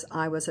because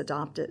I was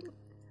adopted.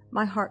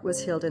 My heart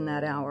was healed in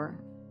that hour.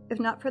 If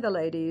not for the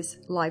ladies'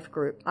 life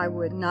group, I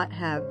would not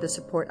have the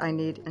support I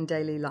need in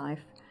daily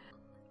life.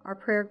 Our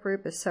prayer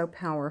group is so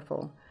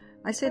powerful.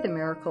 I see the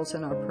miracles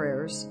in our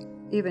prayers,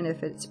 even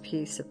if it's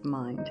peace of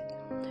mind.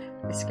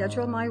 I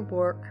schedule my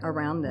work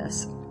around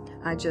this.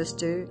 I just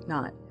do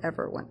not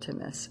ever want to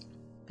miss.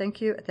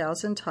 Thank you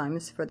 1,000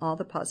 times for all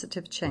the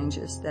positive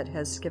changes that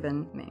has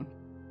given me.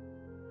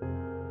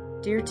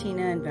 Dear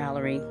Tina and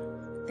Valerie,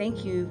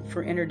 thank you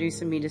for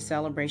introducing me to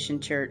Celebration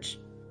Church.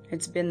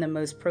 It's been the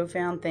most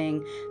profound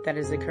thing that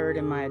has occurred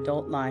in my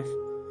adult life.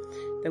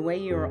 The way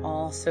you are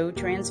all so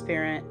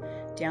transparent,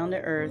 down to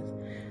earth,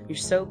 you're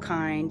so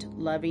kind,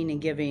 loving, and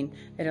giving,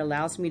 it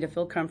allows me to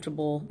feel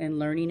comfortable in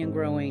learning and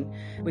growing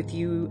with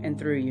you and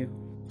through you.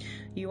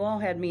 You all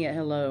had me at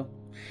hello,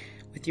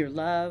 with your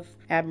love,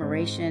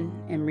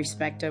 admiration, and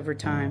respect over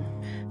time.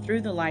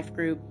 Through the life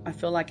group, I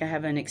feel like I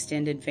have an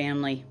extended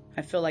family.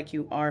 I feel like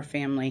you are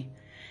family.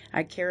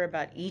 I care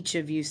about each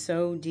of you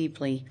so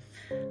deeply.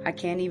 I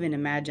can't even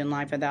imagine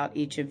life without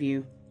each of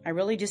you. I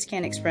really just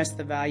can't express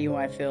the value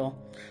I feel.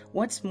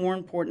 What's more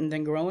important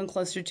than growing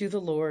closer to the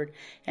Lord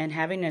and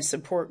having a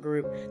support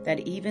group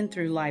that even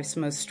through life's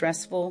most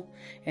stressful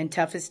and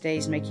toughest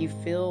days make you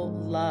feel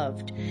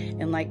loved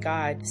and like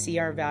God see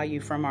our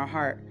value from our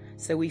heart,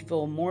 so we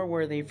feel more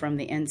worthy from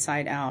the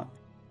inside out.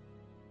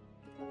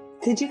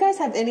 Did you guys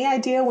have any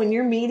idea when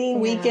you're meeting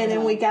week in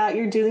and week out,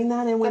 you're doing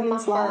that in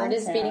women's lives? My heart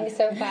is beating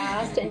so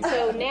fast. And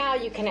so now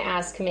you can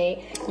ask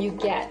me, you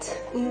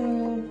get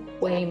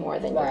way more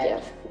than you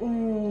give.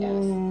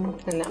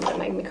 Yes. And that might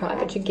make me cry,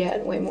 but you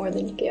get way more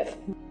than you give.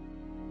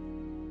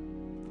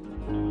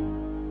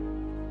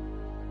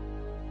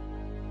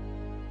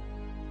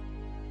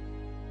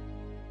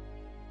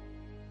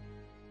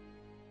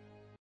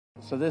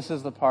 So this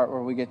is the part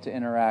where we get to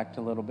interact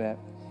a little bit.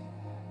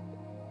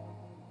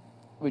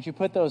 Would you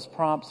put those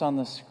prompts on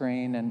the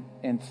screen,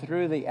 and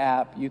through the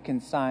app you can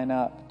sign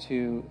up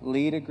to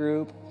lead a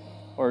group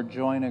or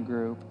join a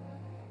group.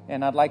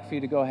 And I'd like for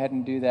you to go ahead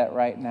and do that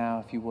right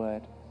now if you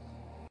would.